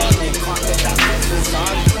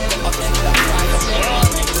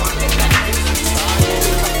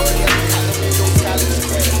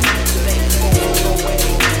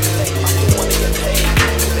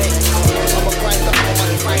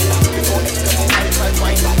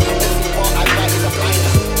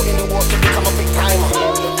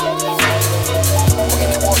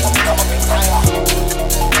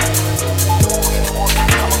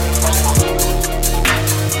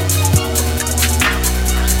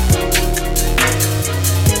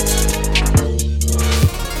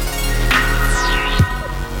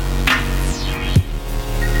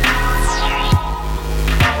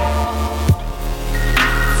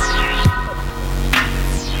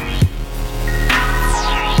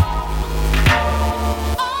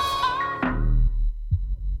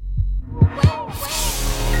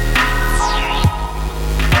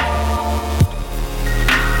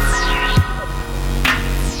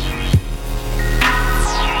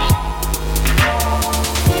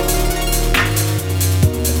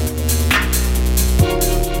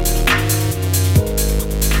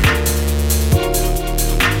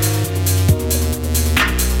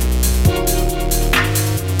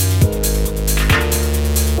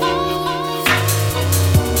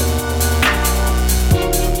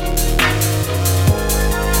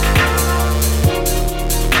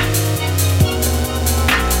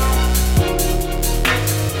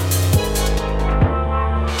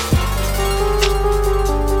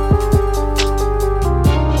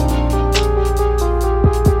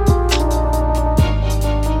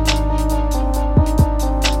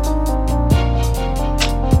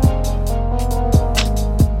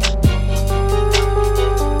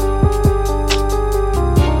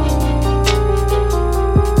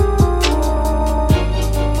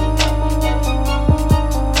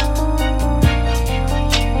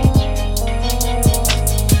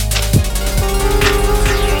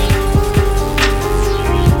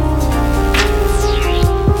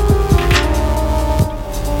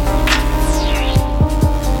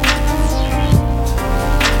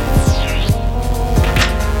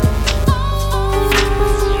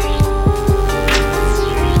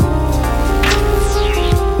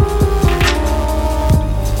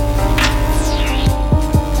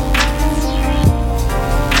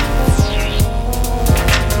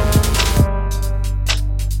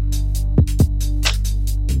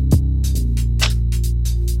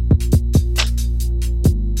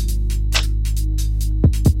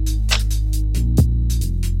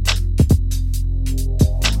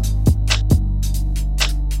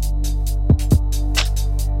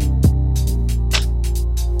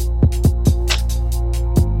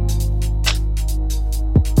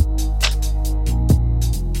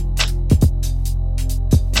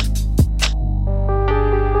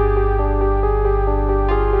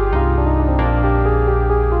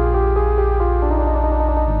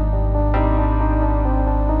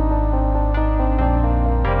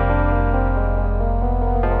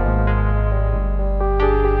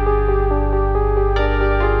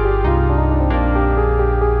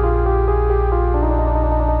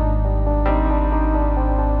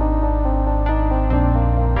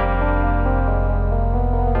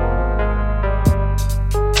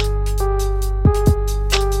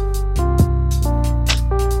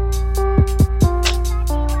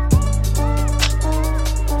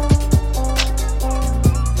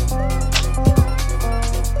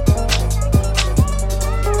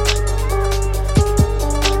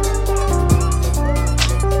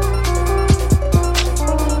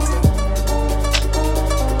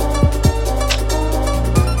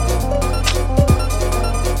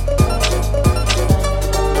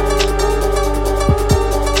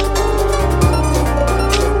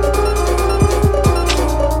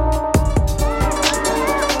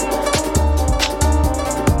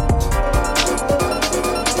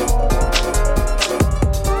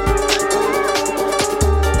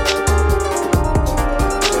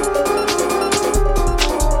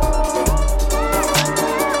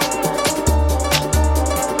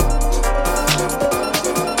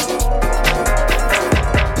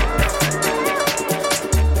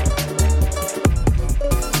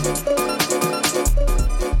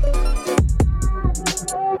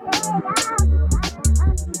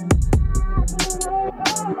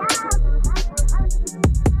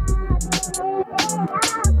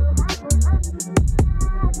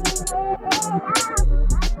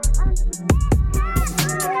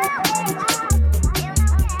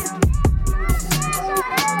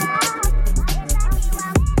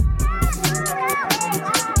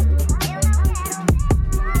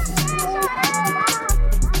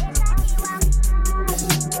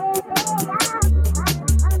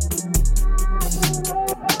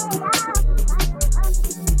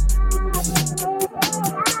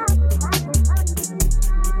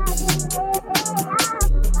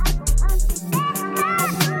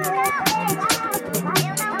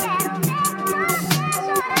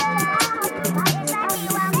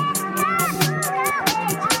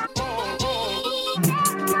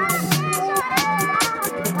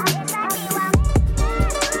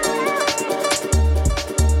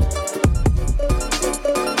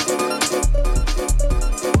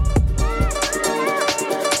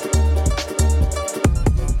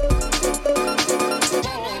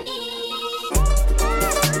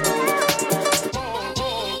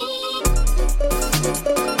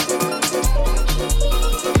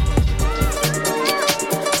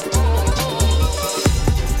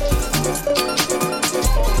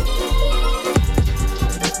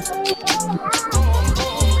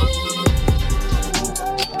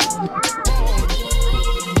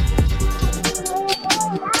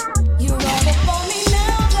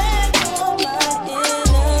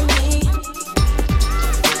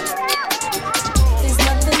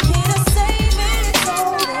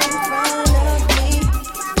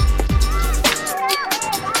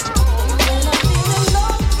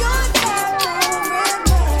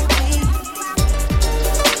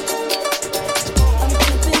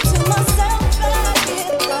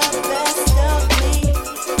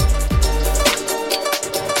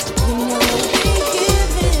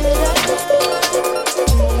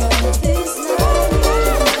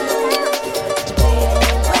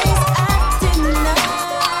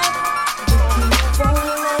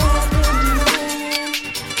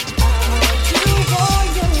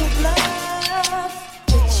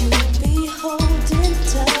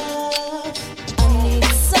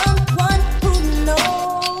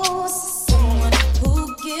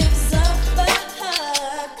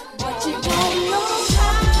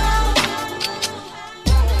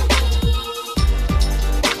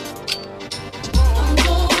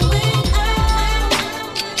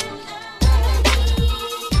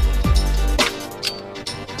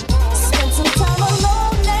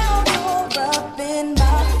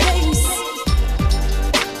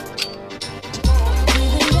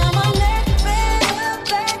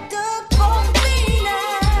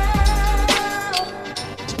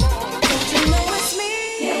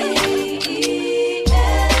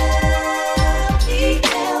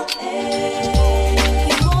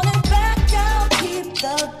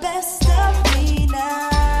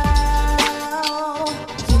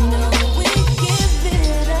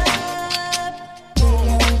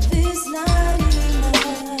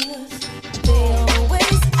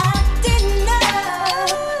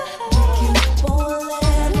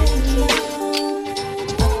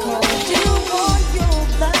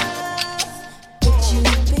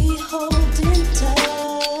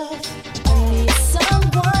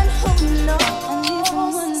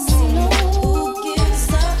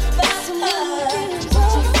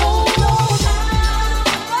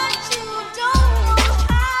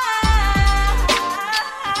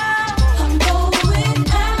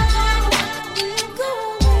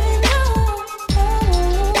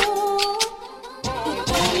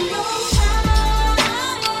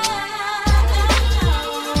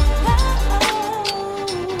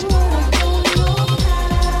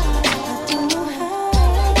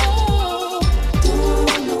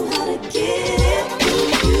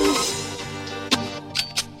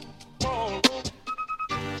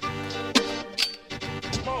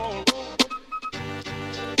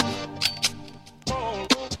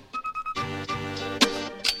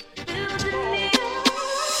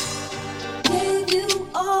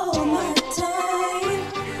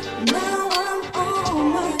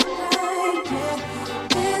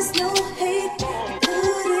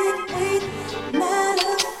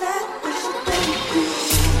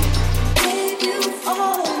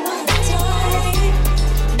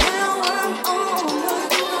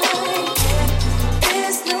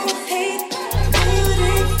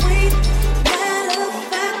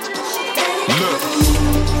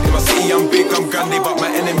 I'm big, I'm Gandhi, but my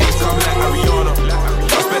enemies come like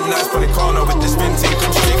Ariana. I spent nights on the corner with the spin team,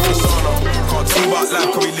 come straight from the sauna. Can't talk about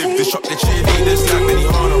life, cause we live this shop, the cheerleaders like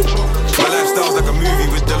Benihana. My lifestyle's like a movie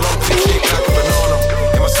with the long clip shaped like a banana.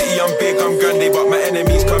 In my city I'm big, I'm grande, but my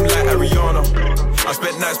enemies come like Ariana. I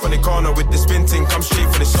spent nights on the corner with the spin team, come straight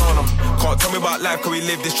from the sauna. Can't tell me about life, cause we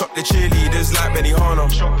live this shop, the cheerleaders like Benihana.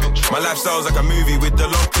 My lifestyle's like a movie with the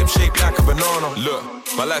long clip shaped like a banana. Look,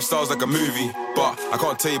 my lifestyle's like a movie, but I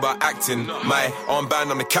can't tell you about acting. My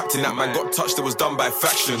armband, I'm the captain. That man got touched, it was done by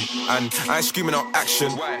faction. And I ain't screaming out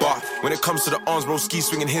action, but when it comes to the arms, bro, ski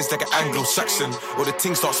swinging his like an Anglo-Saxon. Or the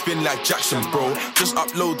thing start spinning like Jackson, bro. Just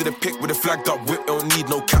uploaded a pic with a flagged up whip, don't need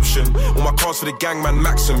no caption. All my cars for the gang, man,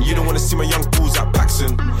 Maxim. You don't wanna see my young bulls at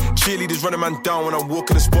Paxson. Cheerleaders running man down when I'm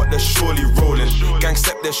walking the spot, they're surely rolling. Gang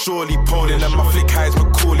step, they're surely polling. And my flick high is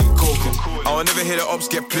Macaulay Culkin. I'll never hear the ops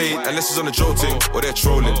get played unless it's on a jolting or they're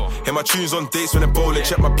trolling. Hear my tunes on dates when they're bowling.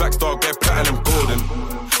 Check my black star, get platinum golden.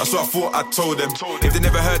 That's what I thought I told them. If they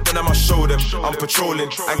never heard, then I must show them. I'm patrolling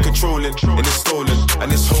and controlling, and it's stolen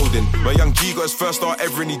and it's holding. My young G got his first star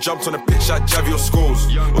ever and he jumped on a pitch like Javier Scholes.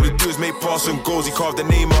 All he do is make pass and goals. He carved the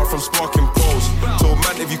name out from sparking poles. Told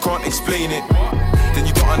man if you can't explain it, then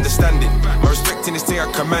you don't understand it. My respect in this thing, I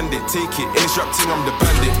command it. Take it, in this rap thing, I'm the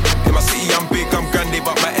bandit. In my city, I'm big, I'm grande,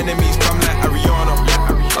 but my enemies come like Ariana.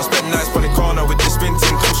 I spent nights on the corner with the spin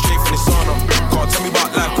team, come straight from the sauna. Can't tell me about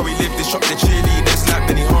life, cause we live this shop, the cheerleaders like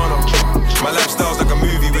Benihana. My lifestyle's like a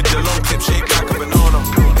movie with the long clip shaped like a banana.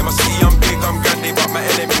 In my city, I'm big, I'm grande, but my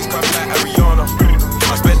enemies come like Ariana.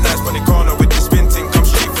 I spent nights on the corner with the spin team, come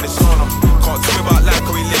straight from the sauna. Can't tell me about life,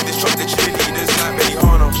 cause we live this shop, the cheerleaders like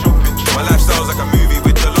Benihana. My lifestyle's like a movie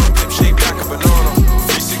with the long clip shaped like a banana.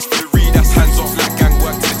 3-6 for the read, that's hands off like gang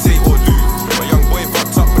work to the Tate or Lou. My young boy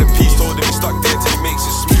fucked up with a piece, told him he stuck there till he makes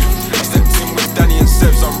it smooth. I stepped in with Danny and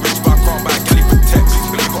Sebs, I'm rich but I can't buy a galley for text.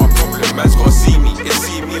 But you got a problem, man's gotta see me, it's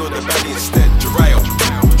see me or the baddie instead. Jiraiya,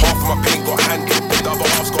 half of my paint got handled, the other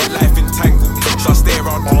half's got life entangled. So I stay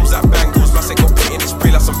around arms like bangles, man ain't got paint in his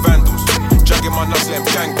spray like some vandals. Dragging my nuts, let him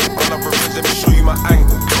jangle, run up a ridge, let me show you my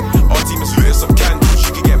angle. Our team is looting some candles,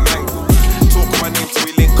 you can get mangled. Talk on my name till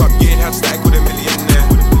we link up, getting hand static with a millionaire.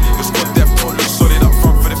 Your squad depth don't look solid up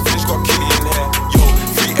front for the finish, got Killian here. Yo,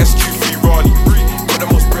 3SQ, 3 Raleigh. Got the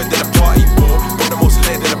most bread in the party, bro. Got the most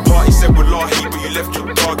lead in the party, said with Lahi, but you left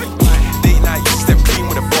your doggy. Date night, you step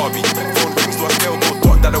clean with a Barbie. Phone rings to a scale, no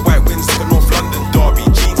dot that the white wins like a North London derby.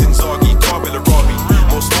 Jeans in Zaghi, Carvilla Robbie.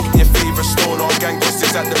 Most smoke in your favourite stone, our gang just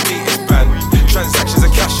sits at the latest band. Transactions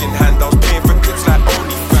are cash in hand, I was paying for clips like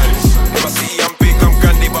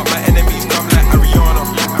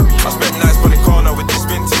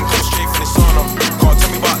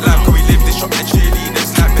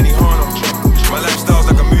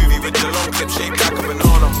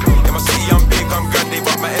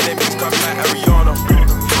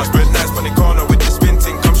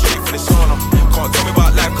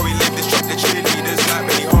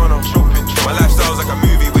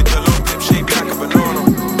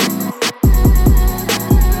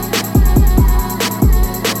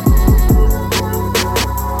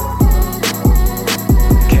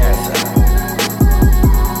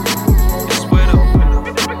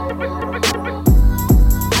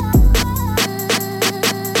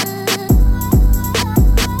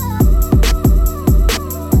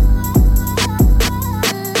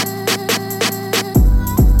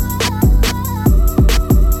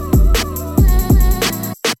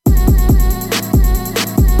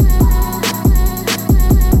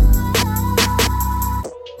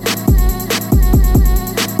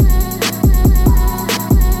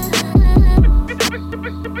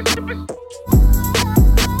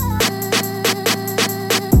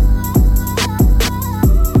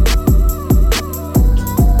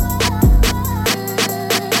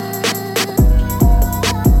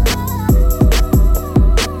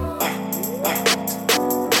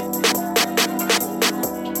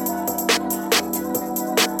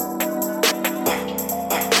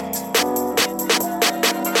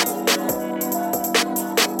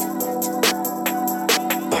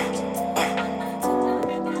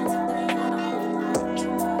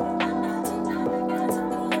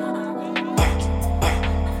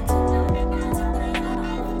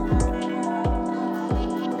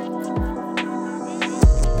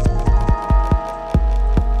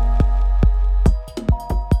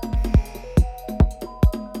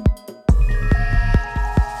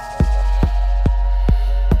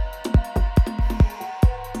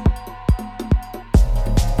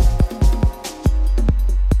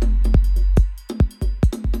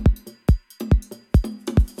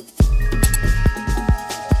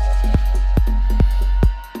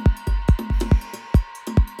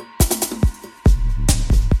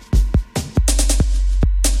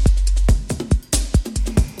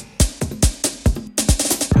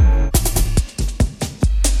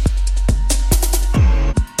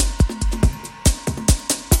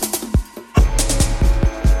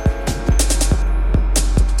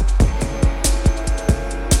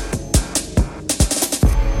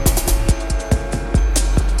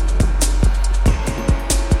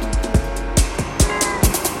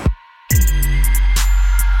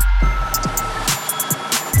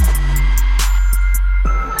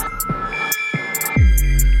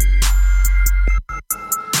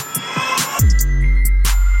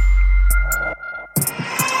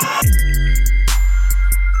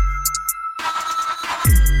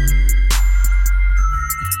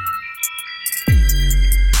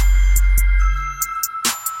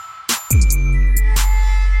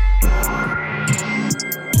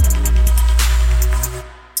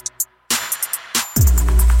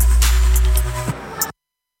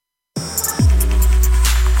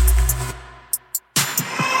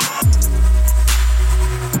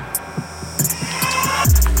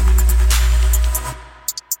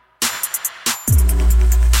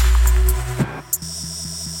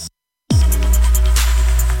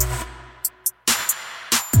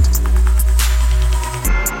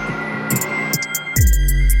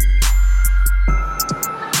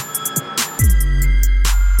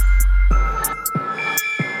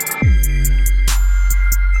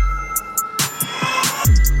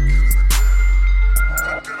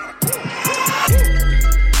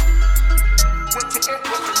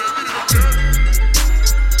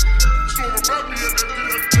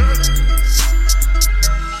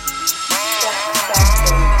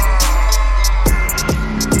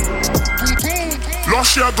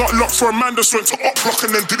I got locked for a man that went to up block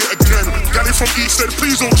and then did it again. Gally from East said,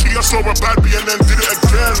 please don't cheat, I saw a bad B and then did it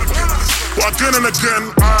again. But again and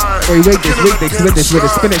again, wait this.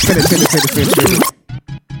 Spin it.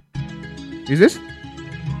 Is this?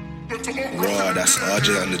 Raw, that's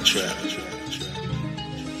RJ on the track.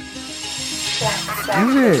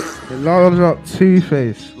 Is it? Large up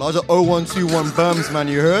Two-Face. Large up 0121 Birms, man,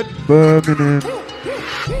 you heard? Birmingham.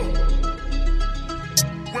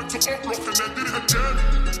 Went to up block and then did it again.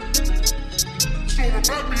 Saw a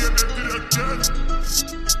bad B and then did it again.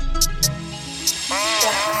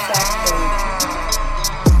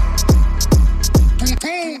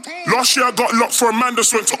 Last year I got locked for a man that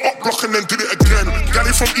went to up block and then did it again.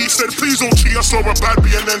 Gally from East said, please don't cheat, I saw a bad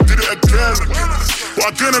B and then did it again.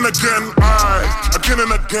 But again and again, again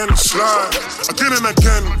and again, slide. Again and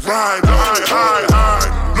again, ride,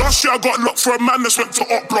 Last year I got locked for a man that went to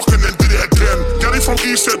up block and then did it again. Gally from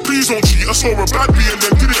East said, please don't cheat, I saw a bad B and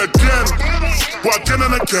then did it again. But again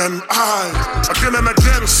and again, again and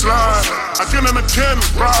again, slide. Again and again,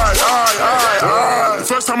 ride, The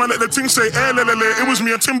first time I let the thing say, it was me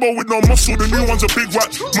and Timbo with no muscle. The new one's a big whack.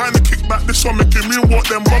 Mine the kickback, this one making me walk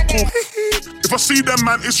them buckle. If I see them,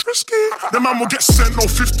 man, it's risky. Them man will get sent, no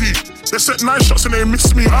 50. They set 9 shots and they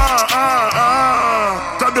miss me.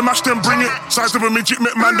 Grab the match, then bring it. Size of a midget,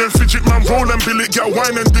 make man, then fidget. Man, roll and bill it, get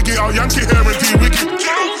wine and dig it. I'll yank it here and de-wig it.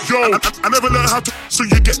 Yo, I never learned how to, so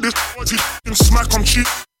you get this smack on cheap.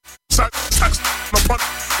 Tax,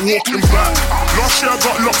 walking back. Last year I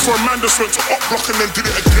got locked for a man that went to up block and then did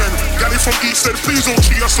it again. Gally from East said, please don't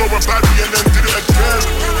cheat, I saw a bad B and then did it again.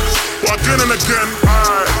 But again and again,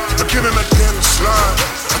 again and again, slide.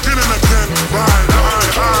 Again and again, ride.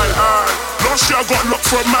 Last year I got locked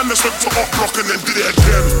for a man that went to up block and then did it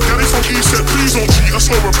again. Gally from East said, please don't cheat, I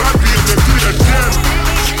saw a bad B and then did it again.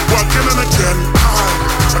 But again and again,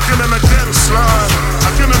 again and again, slide.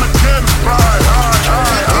 Again and again, ride.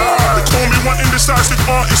 They call me one indecisive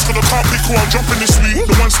artist, cause I can't pick who I'm dropping this week.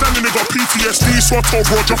 The one standing, they got PTSD, so I told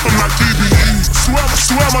bro, drop them like DBE.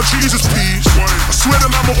 Swear my Jesus, please. I swear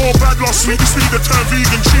them I'm all bad last week, this week they turned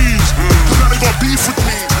vegan cheese. Cause now they got beef with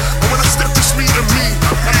me. And when I step this meeting me,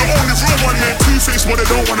 I'm the only real one named Two-Face, but they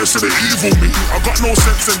don't wanna see the evil me. I got no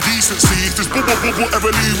sense and decency. If this bubble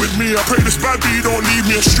ever leave with me, I pray this bad B don't leave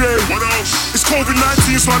me astray. What else? It's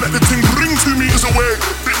COVID-19, so I let the thing ring 2 meters away.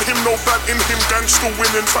 Been him, no bad in him, gangster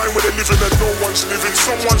winning. Fine where they living and no one's living.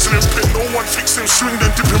 Someone's limping, no one fix him, swing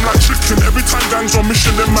then dip him like chicken. Every time gangs on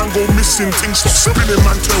mission, them man go missing. Things stop spinning,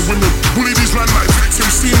 man turn women. Bully these man like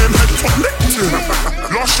victims, seen them head top licking.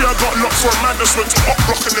 Last year I got locked for a man that went to up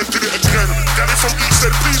block and then did it again. Gally from East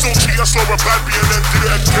said, please don't cheat, I saw a bad B and then did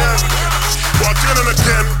it again. But again and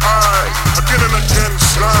again, again and again,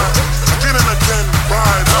 slide. Again and again,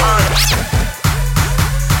 ride.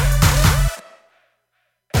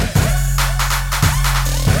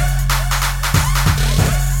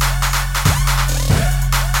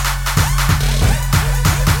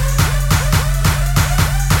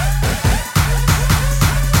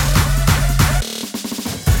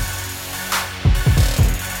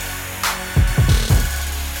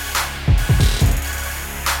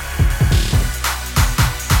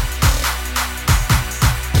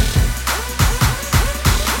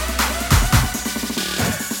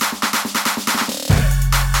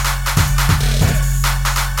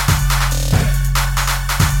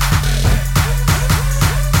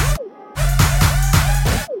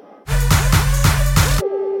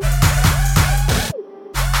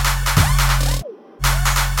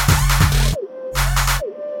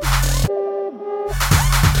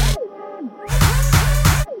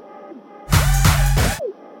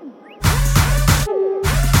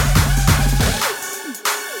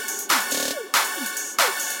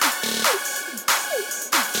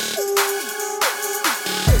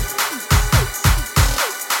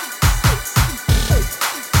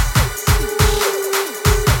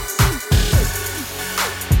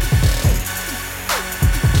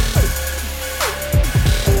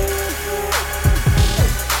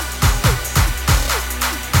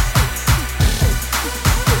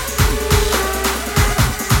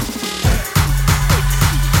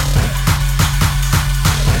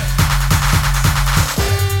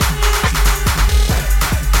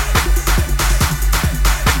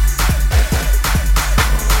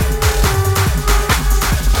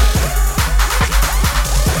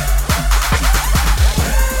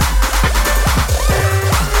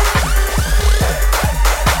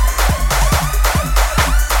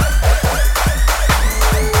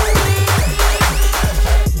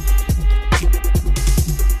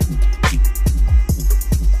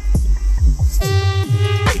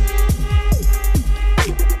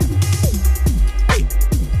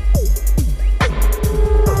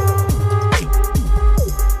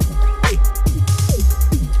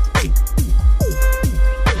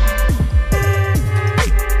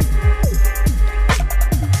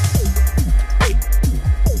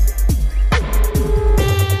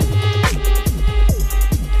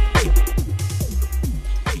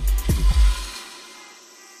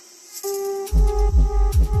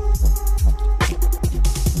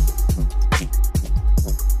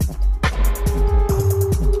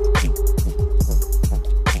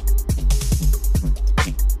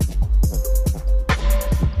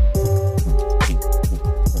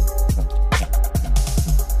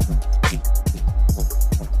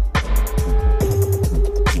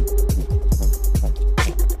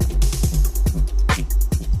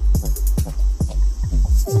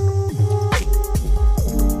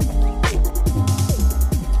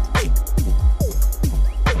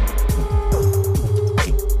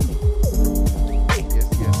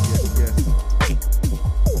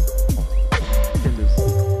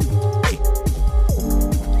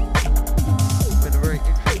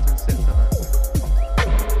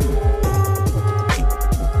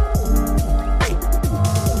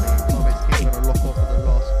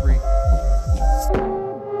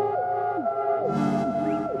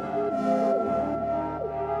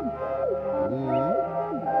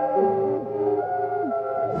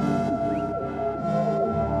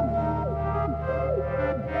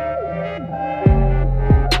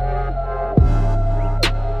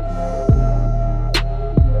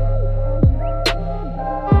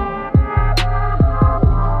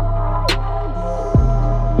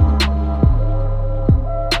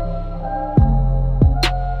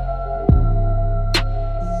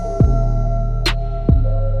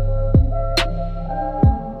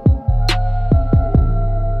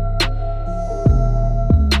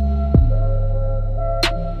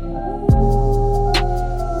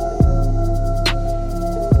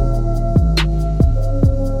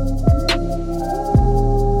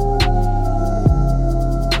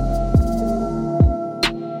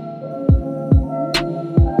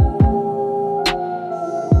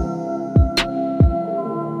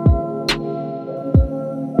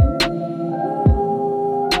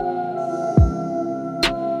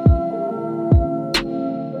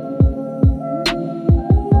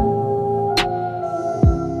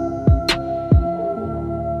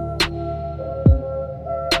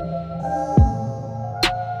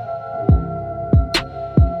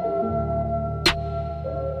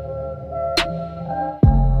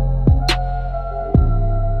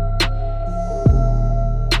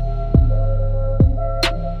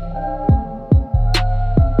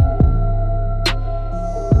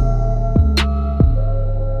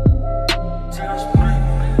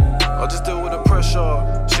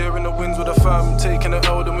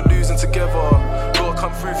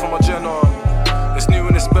 come through from my Jenna. It's new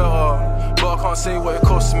and it's better, but I can't say what it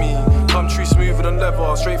cost me. Country smoother than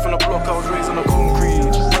leather, straight from the block, I was raised on the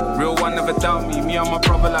concrete. Real one never doubt me, me and my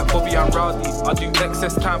brother like Bobby and Rowdy. I do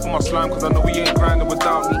excess time for my slime, cause I know we ain't grinding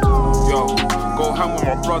without me. Yo, go ham with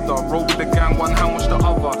my brother, roll with the gang, one hand wash the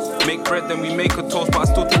other. Make bread then we make a toast, but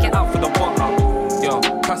I still take it out for the butter. Yo,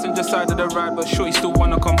 passenger side of the ride, but shorty still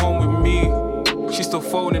wanna come home with me. She still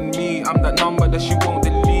phoning me, I'm that number that she won't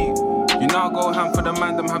delete. You know I go ham for the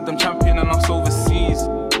man, them have them champion and us overseas.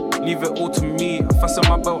 Leave it all to me, I fasten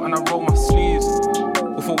my belt and I roll my sleeves.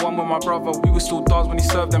 All for one with my brother, we were still dogs when he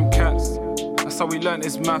served them cats. That's how we learned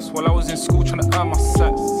his maths, while I was in school trying to earn my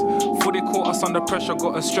sets. Before they caught us under pressure,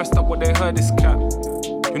 got us stressed up what they heard is cap.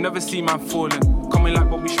 You never see man falling, coming like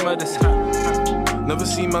Bobby Schmurder's hat. Never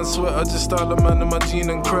see man sweat, I just style a man in my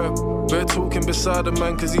jean and crap. Better talking beside a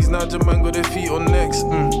man, cause these Niger man got their feet on necks.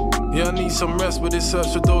 Yeah, I need some rest, but this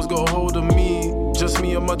search for those got a hold of me. Just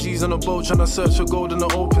me and my G's on a boat, tryna search for gold in the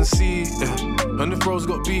open sea. Yeah. And if bros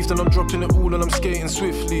got beef, then I'm dropping it all and I'm skating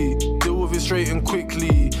swiftly. Deal with it straight and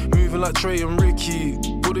quickly, moving like Trey and Ricky.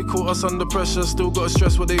 But they caught us under pressure, still gotta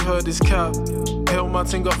stress what they heard is cap. Held my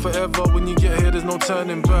thing up forever, when you get here there's no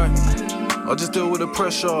turning back. I just deal with the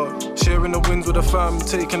pressure, sharing the wins with the fam,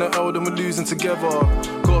 taking the L then we're losing together.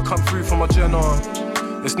 Gotta come through from my Jenna,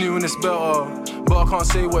 it's new and it's better, but I can't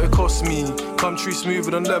say what it cost me. Country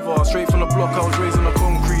smoother than leather, straight from the block, I was raised on the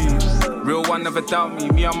concrete. Real one never doubt me,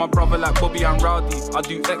 me and my brother like Bobby and Rowdy. I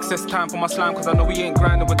do excess time for my slime, cause I know we ain't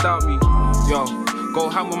grinding without me. Yo, go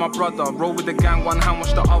ham with my brother, roll with the gang, one hand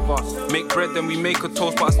wash the other. Make bread then we make a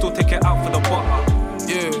toast, but I still take it out for the butter.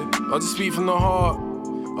 Yeah, I just speak from the heart.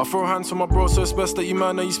 I throw hands for my bro, so it's best that you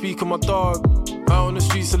man, now you speak on my dog. Out on the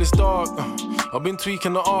streets till it's dark. I've been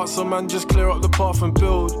tweaking the art, so man, just clear up the path and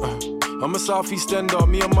build. I'm a Southeast ender,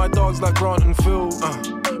 me and my dogs like Grant and Phil.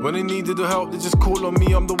 When they needed the help, they just call on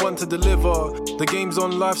me, I'm the one to deliver. The game's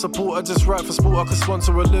on life support, I just write for sport, I could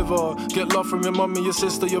sponsor a liver. Get love from your mum and your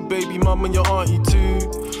sister, your baby mum and your auntie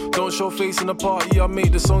too. Don't show face in the party, I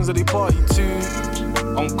make the songs that they party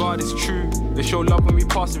to. On God, it's true, they show love when we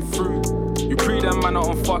passing through. You pre them man are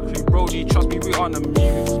on fuckery, Brody, trust me, we on the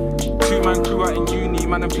muse. 2-man crew out in uni,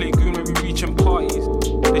 man and play goon when we reaching parties.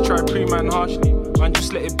 They try pre-man harshly, man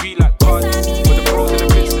just let it be like Cardi. With the bros in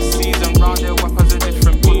the midst of season, round their weapons a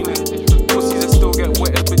different meaning. Pussies that still get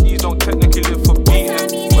wetted, but these don't technically live for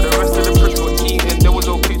beating. For the rest of the pricks were eating, there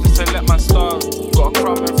was okay just to let man starve. Got a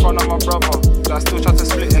crumb in front of my brother, but I still try to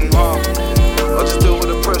split in half. I just deal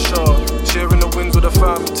with the pressure, sharing the wins with the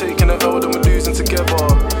fam, taking the L then we're losing together.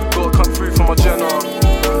 Gotta come through from my Jenna,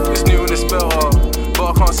 it's new and it's better,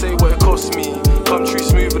 but I can't say what it cost me. Country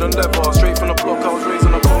smoother than leather, straight from the block, I was raised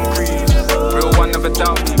on the concrete. Real one never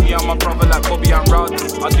doubt me, me and my brother like Bobby and Rowdy.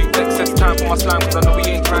 I do excess time for my slime, cause I know we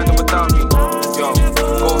ain't grinding without me. Yo,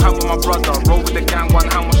 go ham with my brother, roll with the gang, one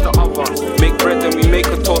hand wash the other. Make bread then we make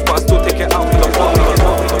a toast, but I still take it out for the butter.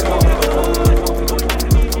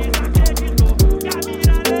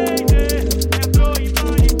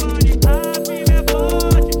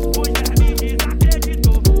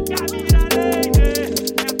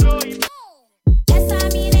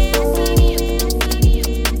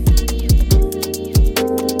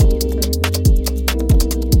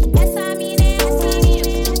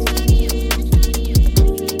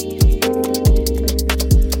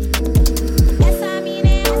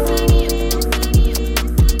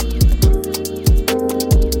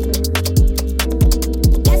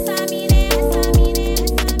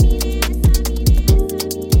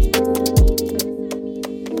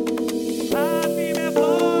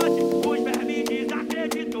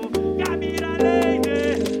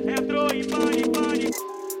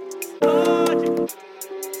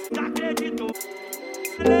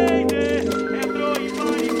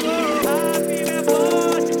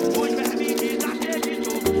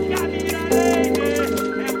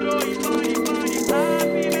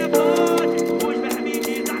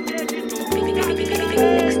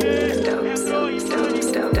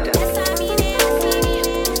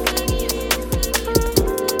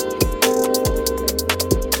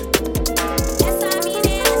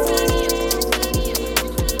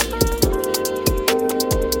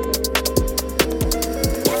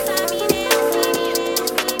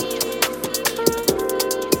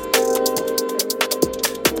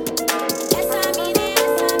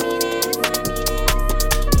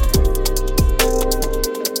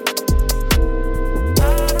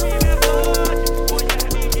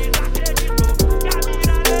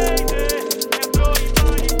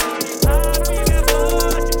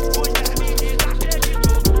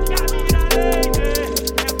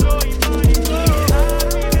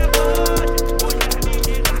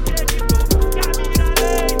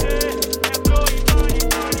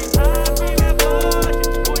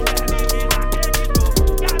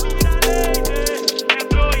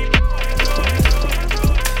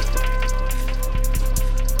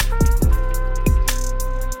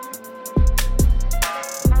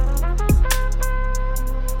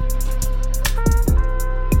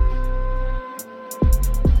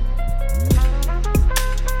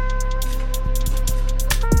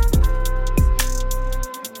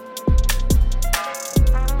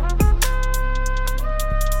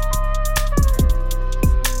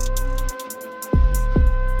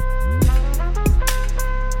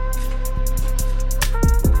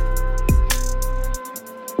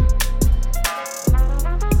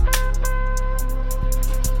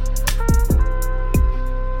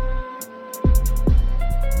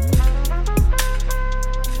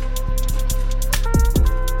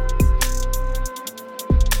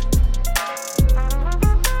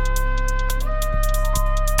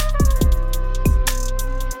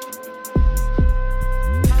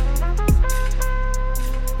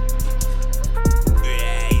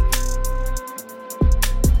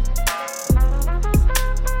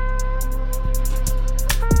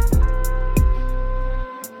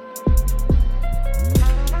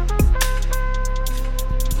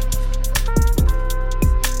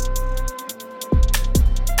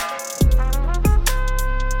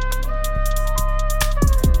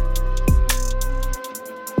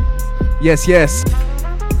 Yes.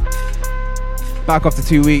 Back after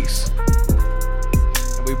 2 weeks.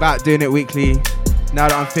 And we're back doing it weekly. Now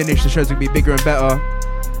that I'm finished, the show's gonna be bigger and better.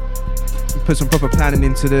 We put some proper planning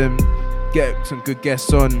into them. Get some good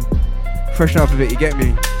guests on. Freshen up a bit, you get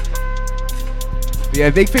me? But yeah,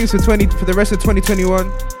 big things for the rest of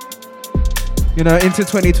 2021. You know, into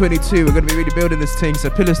 2022, we're gonna be really building this thing. So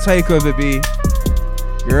Pillars Takeover, B.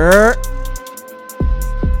 Yeah.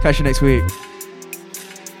 Catch you next week.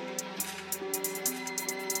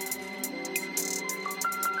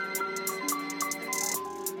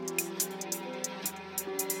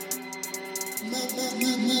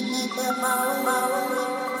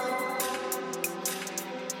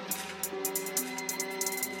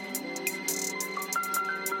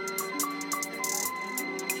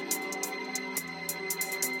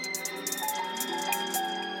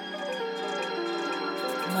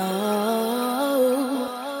 Oh.